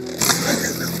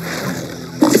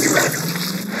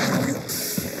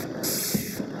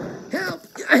Help!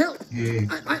 Help! yeah.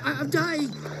 I'm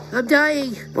dying. I'm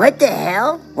dying. What the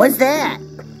hell? What's that?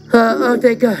 Oh,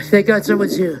 thank God. Thank God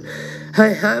someone's here.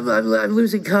 I'm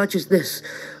losing consciousness.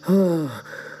 Oh.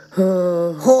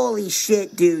 Holy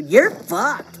shit, dude. You're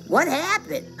fucked. What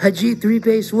happened? A G3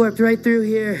 base warped right through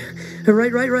here.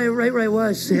 Right where I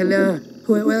was. And,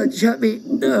 well, it shot me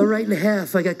right in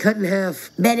half. I got cut in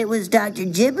half. Bet it was Dr.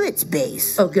 Giblet's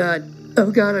base. Oh, God. Oh,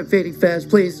 God, I'm fading fast.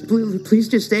 Please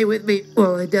just stay with me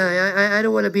while I die. I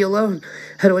don't want to be alone.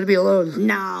 I don't want to be alone.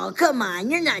 No, come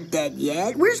on. You're not dead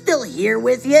yet. We're still here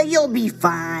with you. You'll be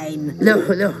fine. No.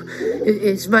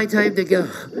 It's my time to go.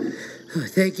 Oh,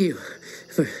 thank you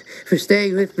for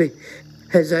staying with me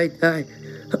as I die.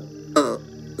 Oh,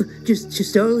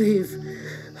 just don't leave.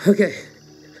 Okay.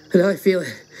 Now I feel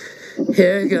it.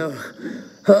 Here I go.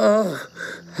 Oh,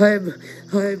 I'm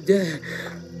dead.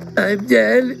 I'm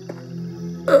dead.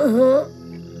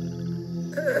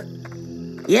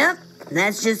 Yep,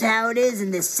 that's just how it is in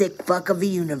this sick fuck of a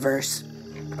universe.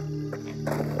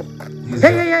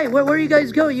 Hey, where are you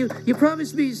guys going? You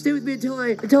promised me you'd stay with me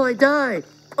until I die.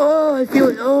 Oh, I feel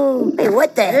it. Oh. Hey,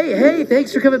 what the? Hey,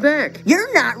 thanks for coming back.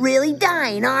 You're not really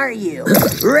dying, are you?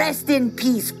 Rest in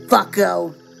peace,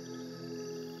 fucko.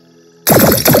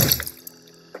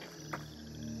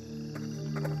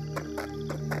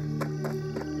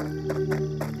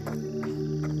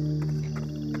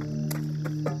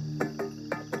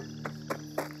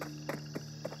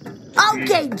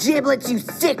 Okay, Giblets, you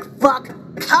sick fuck.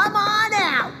 Come on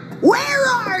out. Where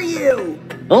are you?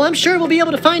 Well, I'm sure we'll be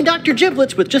able to find Dr.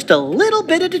 Giblets with just a little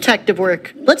bit of detective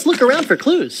work. Let's look around for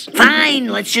clues. Fine,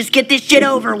 let's just get this shit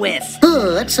over with.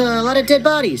 Oh, that's a lot of dead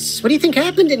bodies. What do you think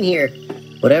happened in here?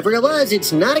 Whatever it was,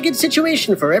 it's not a good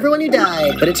situation for everyone who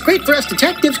died, but it's great for us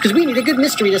detectives because we need a good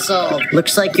mystery to solve.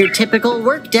 Looks like your typical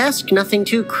work desk, nothing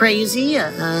too crazy.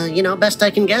 Best I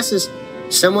can guess is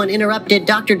someone interrupted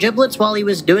Dr. Giblets while he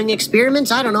was doing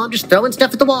experiments. I don't know, I'm just throwing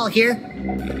stuff at the wall here.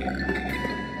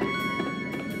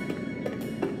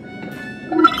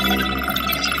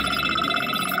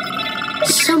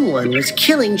 Someone was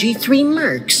killing G3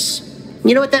 mercs.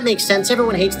 You know what, that makes sense.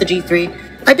 Everyone hates the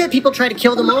G3. I bet people try to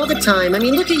kill them all the time. I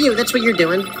mean, look at you, that's what you're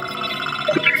doing.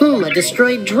 A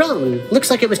destroyed drone. Looks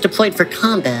like it was deployed for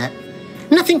combat.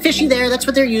 Nothing fishy there, that's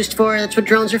what they're used for, that's what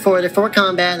drones are for, they're for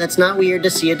combat, that's not weird to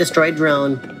see a destroyed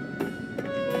drone.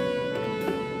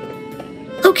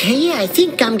 Okay, yeah, I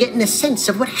think I'm getting a sense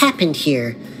of what happened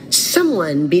here.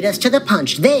 Someone beat us to the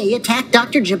punch. They attacked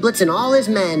Dr. Giblets and all his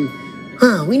men.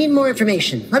 Oh, we need more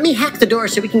information. Let me hack the door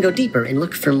so we can go deeper and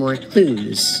look for more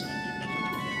clues.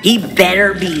 He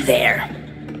better be there.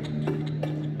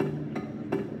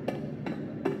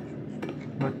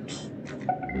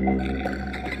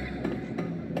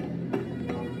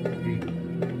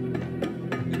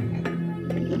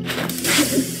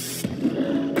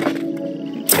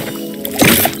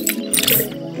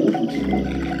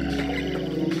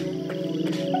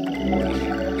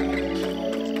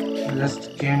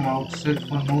 Just came outside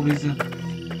for no reason.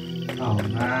 Oh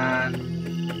man.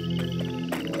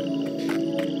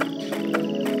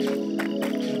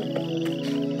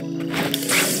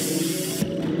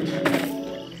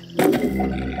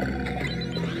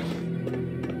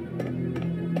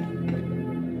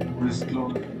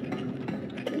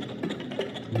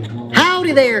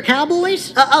 Howdy there,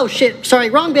 cowboys. Oh shit, sorry,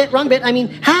 wrong bit. I mean,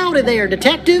 howdy there,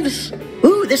 detectives.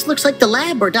 Ooh, this looks like the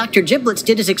lab where Dr. Giblets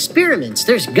did his experiments.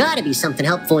 There's gotta be something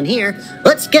helpful in here.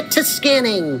 Let's get to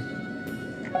scanning.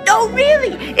 Oh,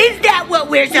 really? Is that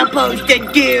what we're supposed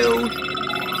to do?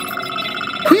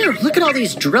 Whew, look at all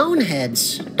these drone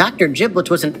heads. Dr.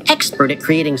 Giblets was an expert at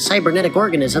creating cybernetic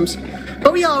organisms,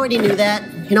 but we already knew that.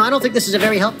 You know, I don't think this is a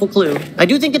very helpful clue. I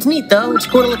do think it's neat, though. It's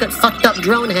cool to look at fucked up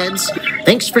drone heads.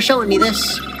 Thanks for showing me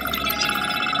this.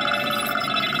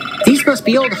 These must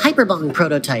be old Hyperbong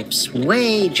prototypes.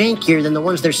 Way jankier than the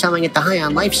ones they're selling at the High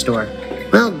on Life store.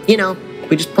 Well, you know,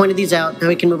 we just pointed these out. Now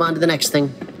we can move on to the next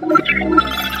thing.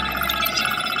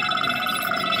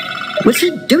 Was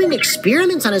he doing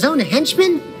experiments on his own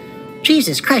henchmen?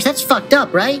 Jesus Christ, that's fucked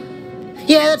up, right?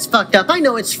 Yeah, that's fucked up. I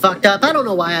know it's fucked up. I don't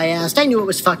know why I asked. I knew it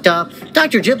was fucked up.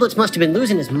 Dr. Giblets must have been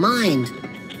losing his mind.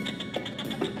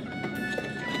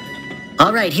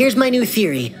 Alright, here's my new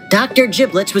theory. Dr.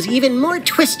 Giblets was even more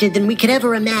twisted than we could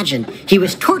ever imagine. He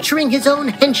was torturing his own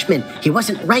henchmen. He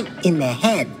wasn't right in the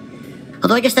head.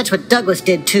 Although I guess that's what Douglas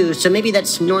did too, so maybe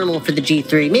that's normal for the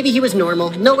G3. Maybe he was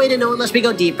normal. No way to know unless we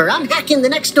go deeper. I'm hacking the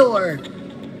next door!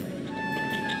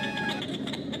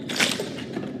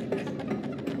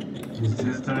 Is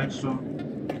this the next door?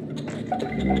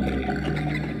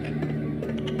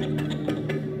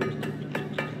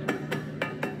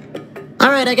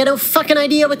 Alright, I got no fucking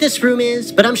idea what this room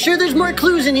is, but I'm sure there's more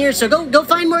clues in here, so go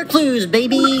find more clues,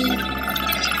 baby!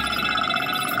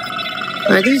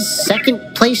 Are these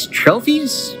second place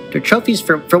trophies? They're trophies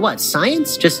for what?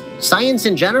 Science? Just science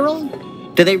in general?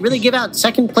 Do they really give out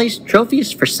second place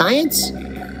trophies for science?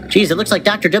 Geez, it looks like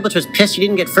Dr. Giblets was pissed he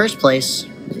didn't get first place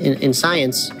in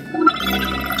science.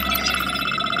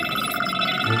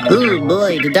 Ooh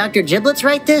boy, did Dr. Giblets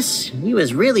write this? He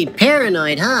was really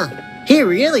paranoid, huh? He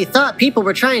really thought people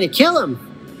were trying to kill him.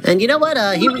 And you know what?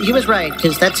 He was right,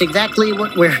 because that's exactly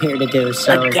what we're here to do,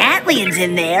 so... A Gatlian's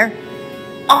in there?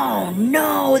 Oh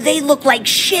no, they look like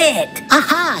shit!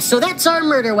 Aha, so that's our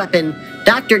murder weapon.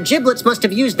 Dr. Giblets must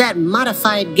have used that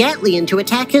modified Gatlian to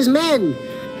attack his men.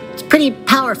 It's pretty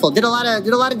powerful, did a lot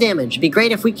of damage. It'd be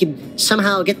great if we could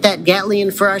somehow get that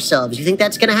Gatlian for ourselves. You think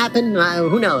that's gonna happen?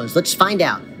 Who knows? Let's find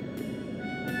out.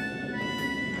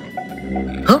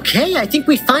 Okay, I think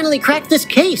we finally cracked this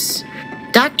case.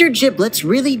 Dr. Giblets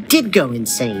really did go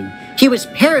insane. He was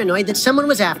paranoid that someone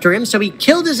was after him, so he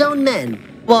killed his own men.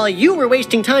 While you were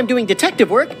wasting time doing detective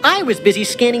work, I was busy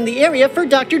scanning the area for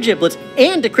Dr. Giblets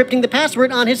and decrypting the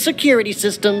password on his security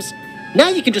systems. Now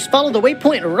you can just follow the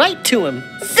waypoint right to him.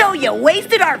 So you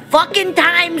wasted our fucking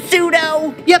time,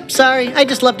 Pseudo? Yep, sorry. I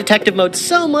just love detective mode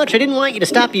so much I didn't want you to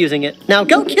stop using it. Now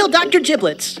go kill Dr.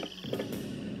 Giblets.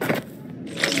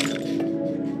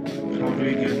 How do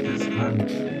we get this gun?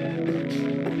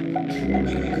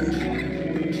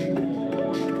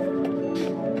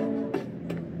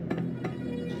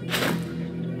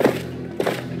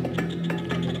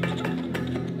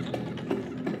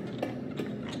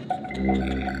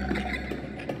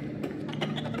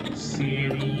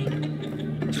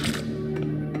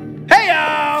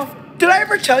 Hey-o! Did I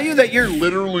ever tell you that you're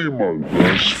literally my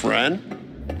best friend?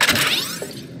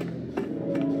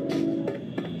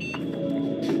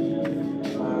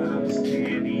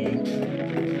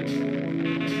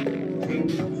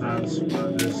 Transfer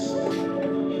this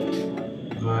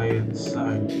guy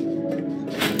inside.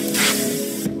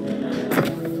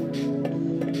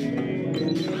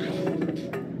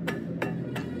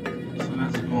 So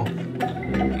let's go.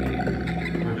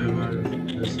 Whatever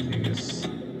this thing is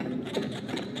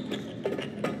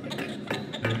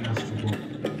telling us to go.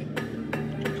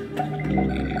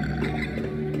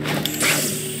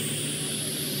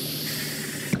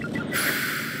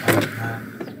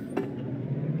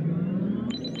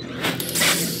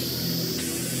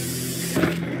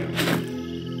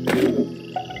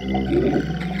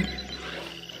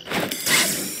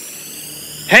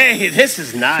 Hey, this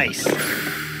is nice.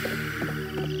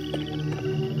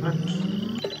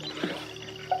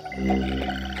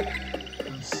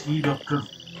 See, doctor.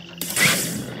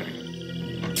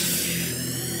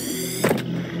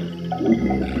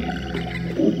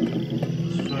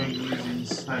 Destroying is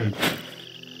inside.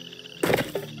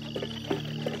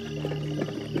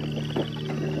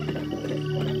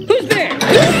 Who's there?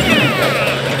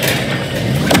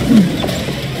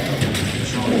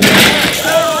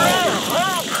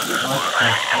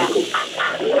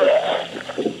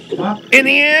 In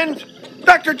the end,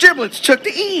 Dr. Giblets took the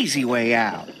easy way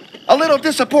out. A little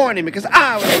disappointing because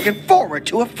I was looking forward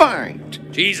to a fight.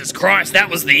 Jesus Christ, that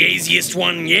was the easiest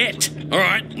one yet. All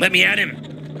right, let me at him.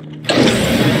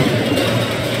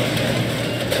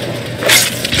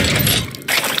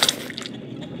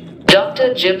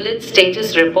 Dr. Giblet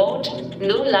status report.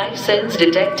 No life sense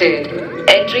detected.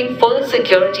 Entering full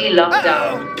security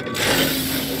lockdown.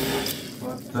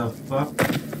 What the fuck?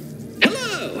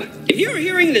 Hello! If you're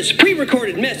hearing this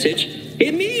pre-recorded message,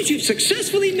 it means you've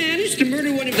successfully managed to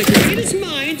murder one of the greatest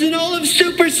minds in all of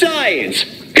super science.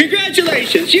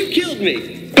 Congratulations, you killed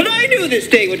me. But I knew this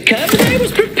day would come, and I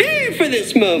was prepared for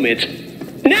this moment.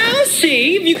 Now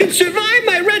see if you can survive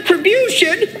my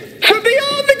retribution from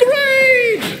beyond the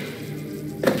grave!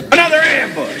 Another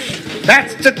ambush.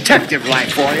 That's detective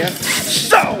life for you.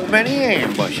 So many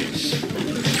ambushes.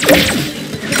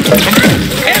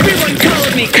 Everyone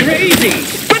called me crazy,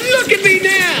 but look at me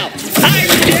now! I'm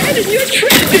dead and you're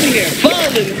trapped in here,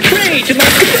 fallen prey to my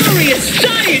glorious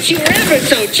science you were ever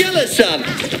so jealous of.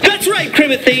 That's right,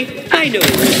 Crimothy. I know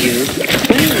it was you.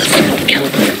 But I was so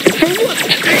killed me. For what?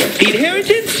 The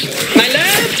inheritance? My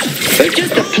lab? Or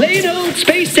just a plain old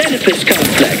space edifice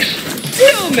complex?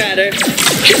 No matter.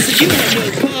 Just as you have no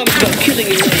qualms about killing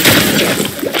your own.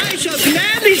 I shall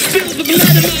gladly spill the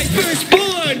blood of my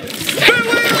firstborn.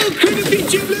 Farewell, Crimothy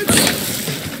Giblets.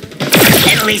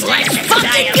 At least let's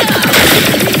fucking go!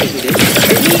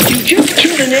 It means you just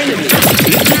killed an enemy.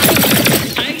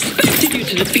 I expected you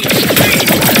to defeat Spain.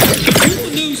 You will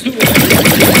lose the war.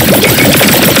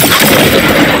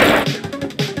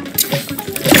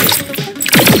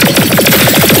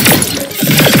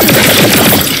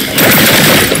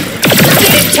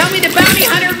 Didn't tell me the bounty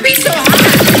hunter would be so hot!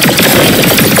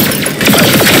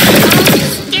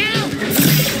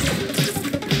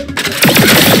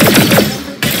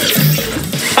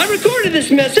 This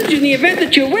message in the event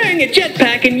that you're wearing a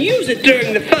jetpack and use it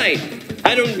during the fight.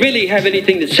 I don't really have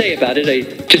anything to say about it. I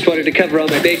just wanted to cover all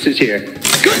my bases here.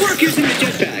 Good work using the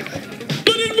jetpack.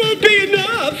 But it won't be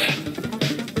enough.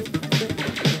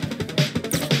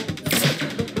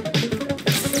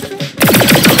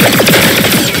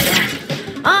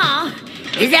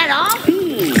 Is that all?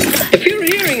 If you're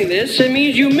hearing this, it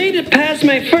means you made it past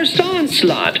my first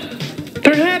onslaught.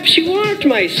 Perhaps you aren't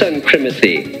my son,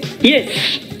 Crimothy.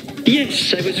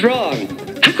 Yes, I was wrong.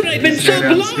 How could I have been so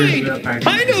blind?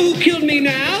 I know who killed me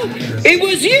now. It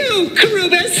was you,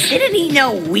 Carubus. Didn't he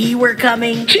know we were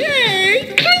coming?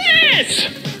 Jay, class!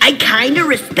 I kinda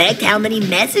respect how many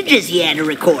messages he had to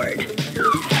record.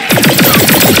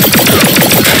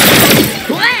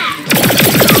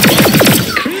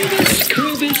 Carubus.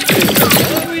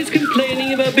 Always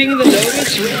complaining about being the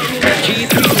lowest rung of the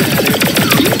G3 ladder.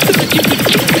 You thought you could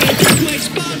take my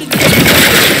spot at the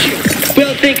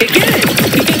Well, think again.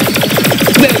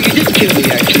 Well, you did kill me,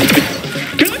 actually.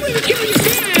 But I'm gonna kill you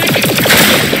back!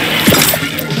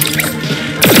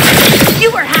 You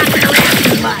were hopping around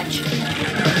too much.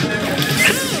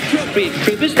 How appropriate,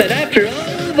 Krubis, that after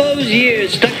all those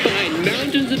years stuck behind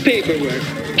mountains of paperwork,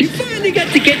 you finally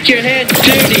got to get your hands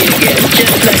dirty again,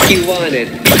 just like you wanted.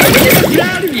 I'm really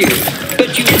proud of you,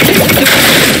 but you picked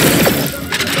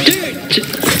dirt to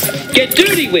get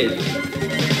dirty with.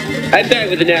 I'm bad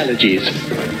with analogies.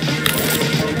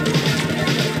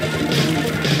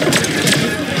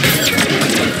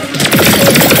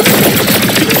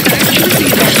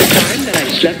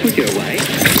 Slept with your wife,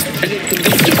 and then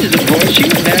convinced her to divorce you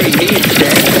and marry me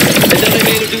instead. And then I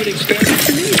made her do an experiment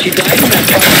for me, and she died in that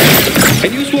process.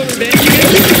 And you swore revenge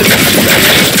against me.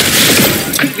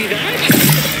 Could it be that?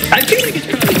 I feel like it's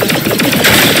probably not.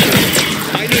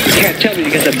 I know you can't tell me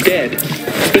because I'm dead,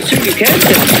 but soon you can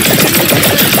tell me.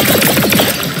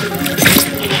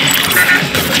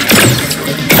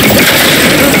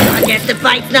 I guess the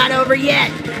fight's not over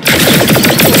yet.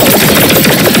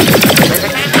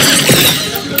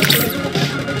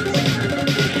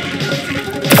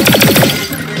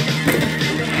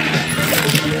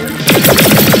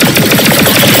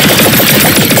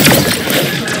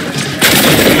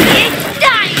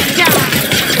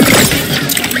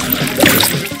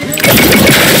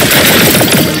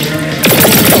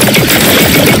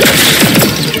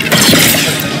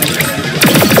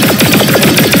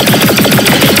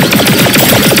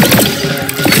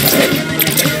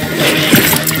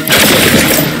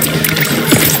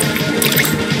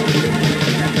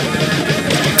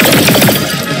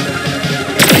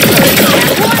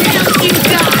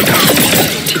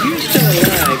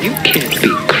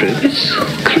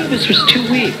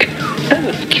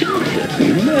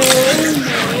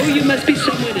 you must be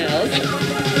someone else.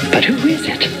 But who is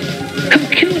it? Who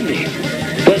killed me?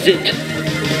 Was it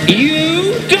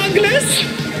you, Douglas?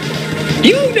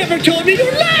 You never told me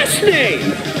your last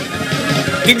name!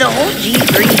 Did the whole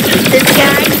G3 eat this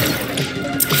guy?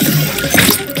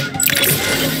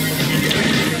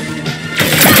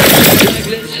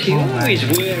 Douglas, you always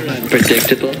were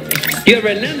unpredictable. Your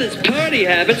relentless party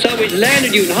habits always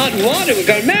landed you in hot water with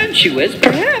garmantuous.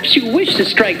 Perhaps you wish to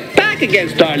strike back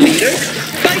against our leader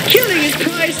by killing his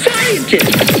prize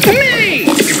scientist, me!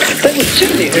 That would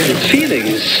certainly hurt his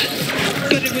feelings.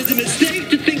 But it was a mistake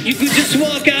to think you could just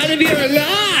walk out of here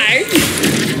alive!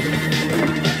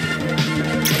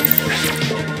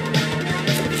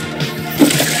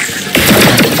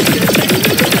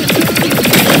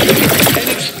 An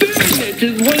experiment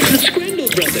of one of the Scrindle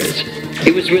brothers.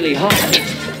 It was really hot.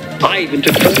 I even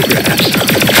took photographs.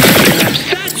 Perhaps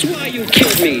that's why you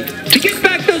killed me. To get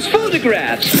back those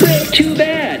photographs. Well, too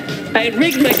bad. I had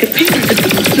rigged my computer to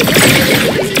post them.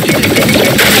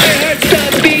 My heart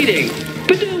stopped beating.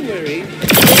 But don't worry.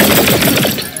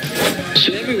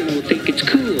 So everyone will think it's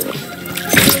cool.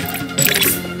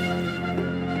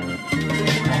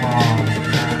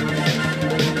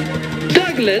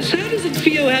 Douglas, how does it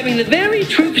feel having the very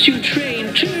troops you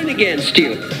trained turn against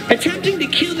you, attempting to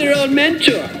kill their own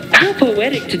mentor? How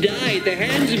poetic to die at the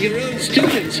hands of your own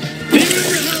students. They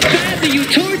remember how badly you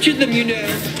tortured them, you know,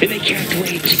 and they can't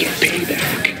wait to get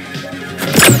payback.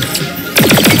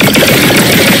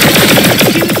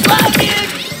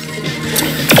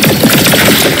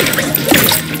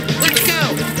 Let's go!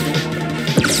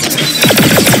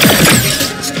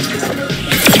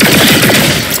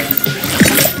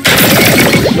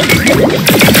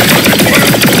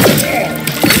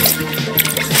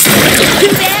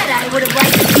 Too bad, I would have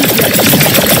liked to keep you.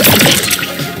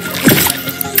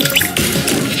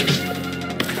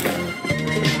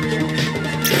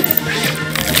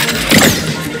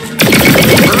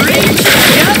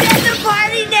 Jump at the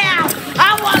party now! I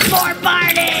want more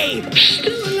party!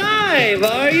 Still alive,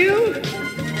 are you?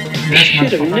 I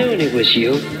should have known it was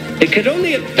you. It could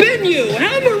only have been you.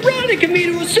 How moronic of me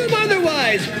to assume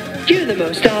otherwise. You're the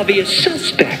most obvious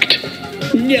suspect.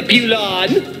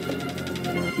 Nebulon.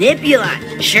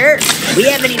 Nipulon, sure. We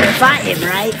haven't even fought him,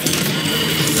 right?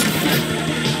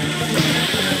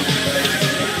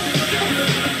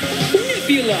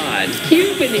 Nebulon,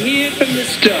 you've been here from the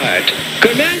start.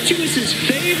 Garmantuous's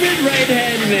favorite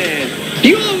right-hand man.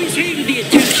 You always hated the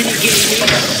attention he gave me.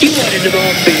 You wanted them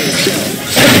all for yourself.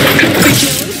 Truth be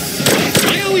told,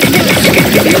 I always was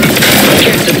scared of you. I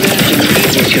can't imagine the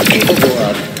evils you're capable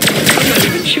of. I'm not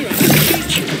even sure I can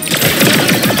defeat you.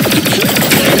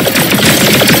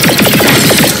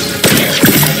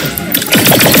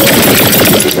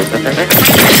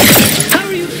 How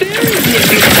are you faring,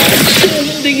 Nebulon? Still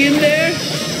holding in there?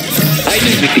 I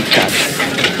knew you'd be tough.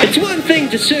 It's one thing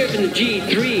to serve in the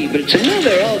G3, but it's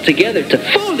another altogether to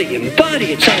fully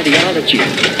embody its ideology.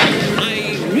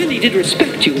 I really did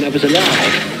respect you when I was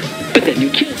alive, but then you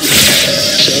killed me.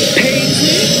 So it pains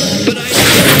me, but I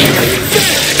still carry you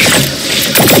back.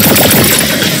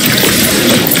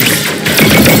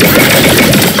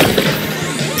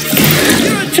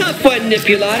 You're a tough one,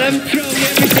 Nebulon. I'm throwing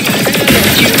everything I have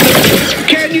at you.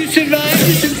 Can you survive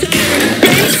this entire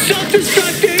base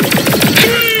self-destructing?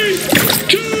 3,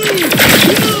 2,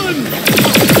 1.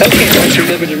 Okay, let's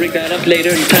remember to rig that up later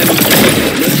in time.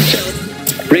 Note to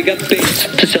self. Rig up base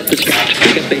to self-destruct.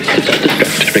 Rig up base to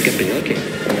self-destruct. Rig up base. Okay.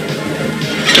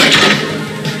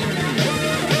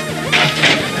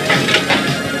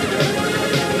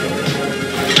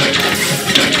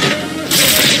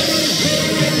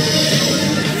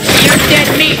 You're dead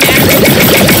meat,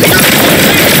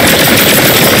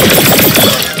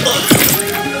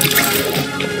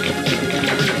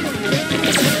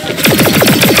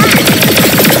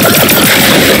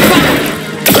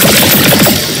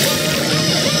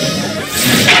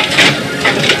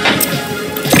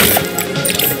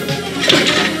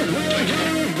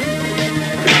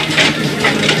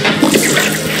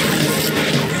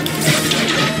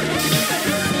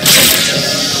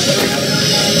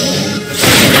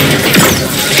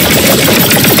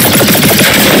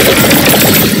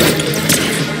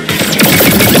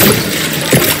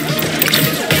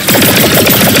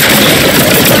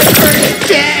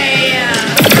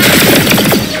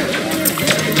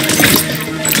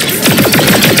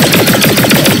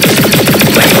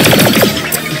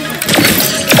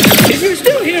 If you're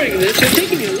still hearing this, you're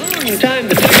taking a long time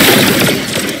to find something.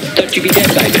 Thought you'd be dead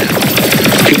by now.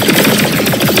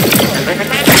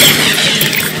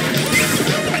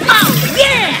 Oh,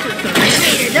 yeah!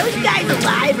 Wait, are those guys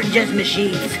alive or just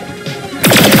machines?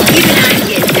 Even I'm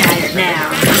getting tired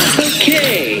now.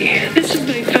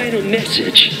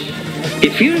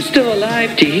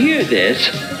 alive to hear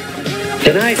this,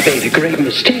 then I've made a great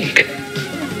mistake.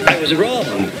 I was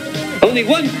wrong. Only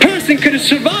one person could have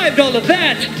survived all of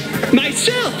that.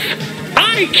 Myself.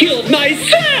 I killed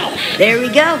myself! There we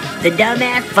go. The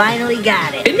dumbass finally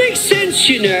got it. It makes sense,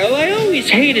 you know. I always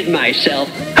hated myself.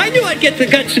 I knew I'd get the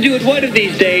guts to do it one of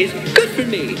these days. Good for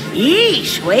me.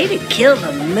 Yeesh, way to kill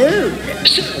the mood.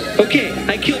 So, okay,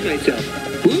 I killed myself.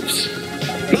 Whoops.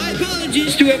 My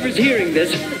apologies to whoever's hearing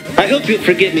this. I hope you'll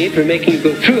forgive me for making you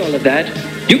go through all of that.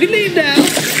 You can leave now.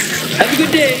 Have a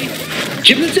good day.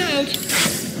 Giblets out.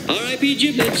 R.I.P.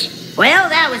 Giblets. Well,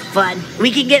 that was fun.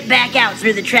 We can get back out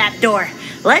through the trap door.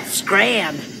 Let's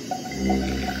scram.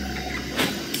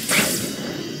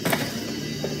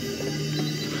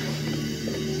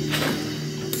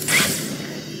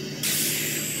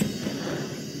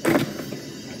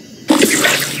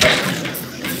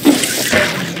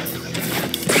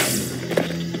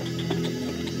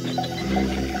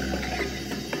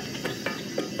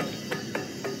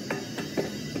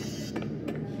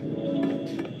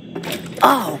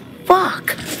 Oh,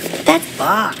 fuck.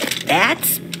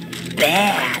 That's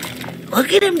bad.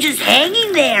 Look at him just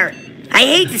hanging there. I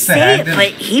hate to say it, but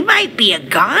he might be a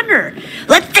goner.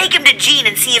 Let's take him to Gene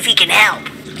and see if he can help.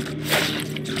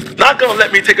 Not gonna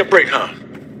let me take a break, huh?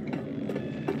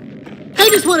 I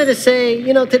just wanted to say,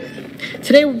 you know,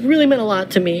 today really meant a lot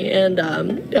to me, and,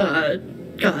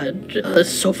 God, this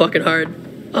is so fucking hard.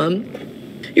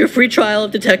 Your free trial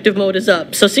of detective mode is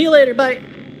up, so see you later, bye.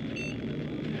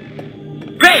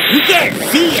 Great, who cares?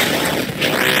 See ya.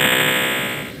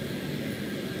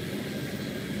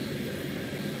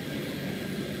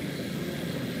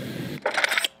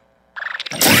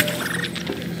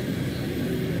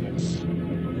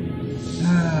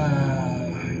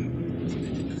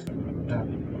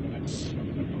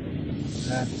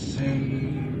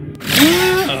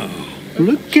 Oh,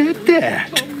 look at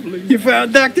that. You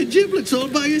found Dr. Giblets all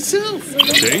by yourself.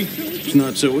 See? It's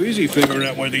not so easy figuring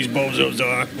out where these bozos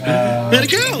are. Let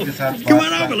it go. Come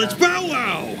on over, let's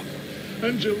powwow.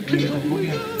 And gently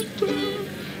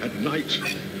at night,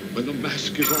 when the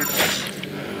mask is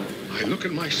off, I look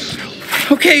at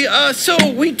myself. Okay, so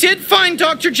we did find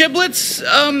Dr. Giblets.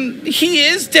 He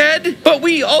is dead, but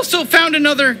we also found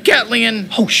another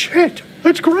Gatlian. Oh, shit.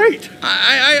 That's great.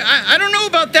 I don't know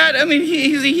about that. I mean,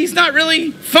 he's not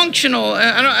really functional.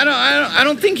 I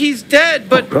don't think he's dead,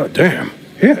 but... Oh, God damn.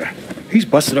 Yeah, he's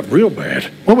busted up real bad.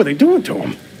 What were they doing to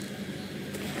him?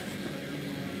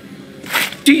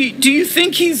 Do you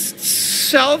think he's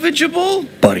salvageable?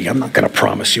 Buddy, I'm not gonna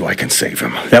promise you I can save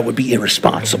him. That would be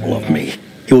irresponsible of me.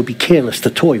 It would be careless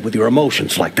to toy with your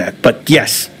emotions like that. But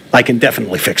yes, I can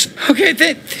definitely fix it. Okay,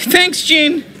 thanks,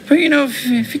 Gene. But, you know,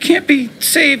 if he can't be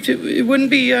saved, it wouldn't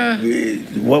be,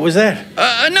 What was that?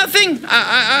 Nothing.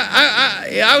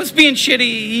 I was being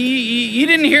shitty. You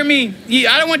didn't hear me.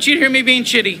 I don't want you to hear me being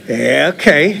shitty. Yeah,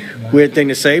 okay. Weird thing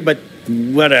to say, but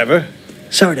whatever.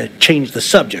 Sorry to change the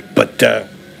subject, but,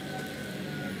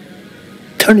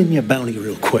 turn in your bounty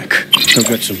real quick. I've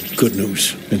got some good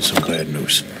news and some bad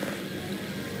news.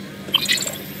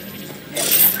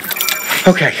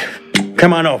 Okay,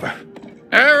 come on over.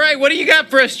 All right, what do you got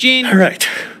for us, Gene? All right.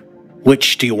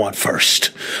 Which do you want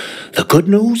first? The good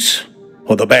news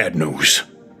or the bad news?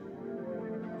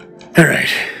 All right.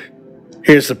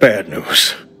 Here's the bad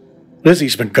news.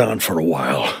 Lizzie's been gone for a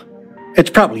while. It's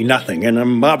probably nothing, and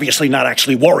I'm obviously not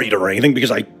actually worried or anything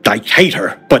because I hate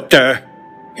her. But,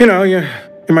 you know, you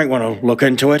might want to look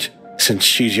into it, since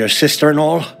she's your sister and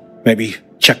all. Maybe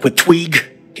check with Tweeg.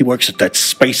 He works at that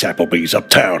Space Applebee's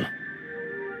uptown.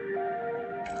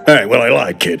 All right, well, I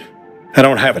lied, kid. I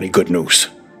don't have any good news.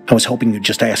 I was hoping you'd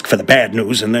just ask for the bad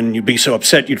news, and then you'd be so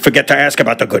upset you'd forget to ask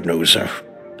about the good news. I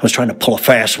was trying to pull a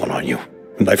fast one on you,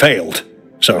 and I failed.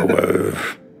 So, it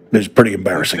was pretty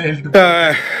embarrassing.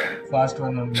 Fast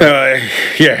one.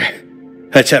 Yeah,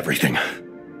 that's everything.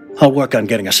 I'll work on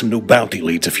getting us some new bounty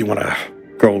leads if you want to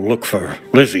go look for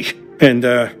Lizzie. And,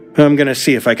 I'm gonna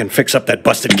see if I can fix up that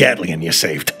busted Gatlian you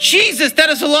saved. Jesus, that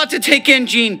is a lot to take in,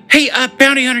 Gene. Hey,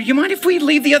 Bounty Hunter, you mind if we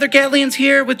leave the other Gatlians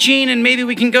here with Gene and maybe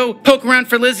we can go poke around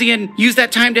for Lizzie and use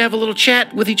that time to have a little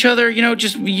chat with each other? You know,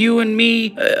 just you and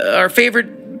me, our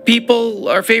favorite people,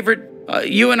 our favorite,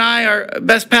 you and I, our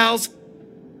best pals.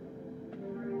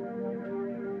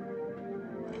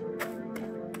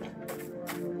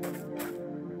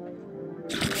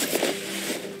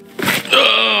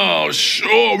 Oh,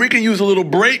 sure. We can use a little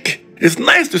break. It's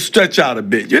nice to stretch out a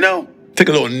bit, you know? Take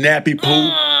a little nappy poo.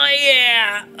 Oh,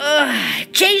 yeah.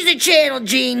 Change the channel,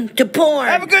 Gene, to porn.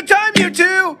 Have a good time, you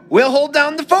two. We'll hold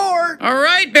down the fort. All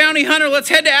right, Bounty Hunter, let's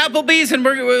head to Applebee's and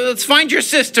let's find your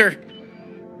sister.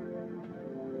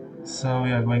 So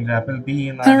we are going to Apple B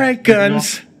in the All right, next video.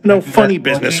 guns. No Thank you guys funny for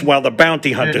business watching. while the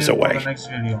bounty hunt Stay is tuned for away. the next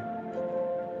video.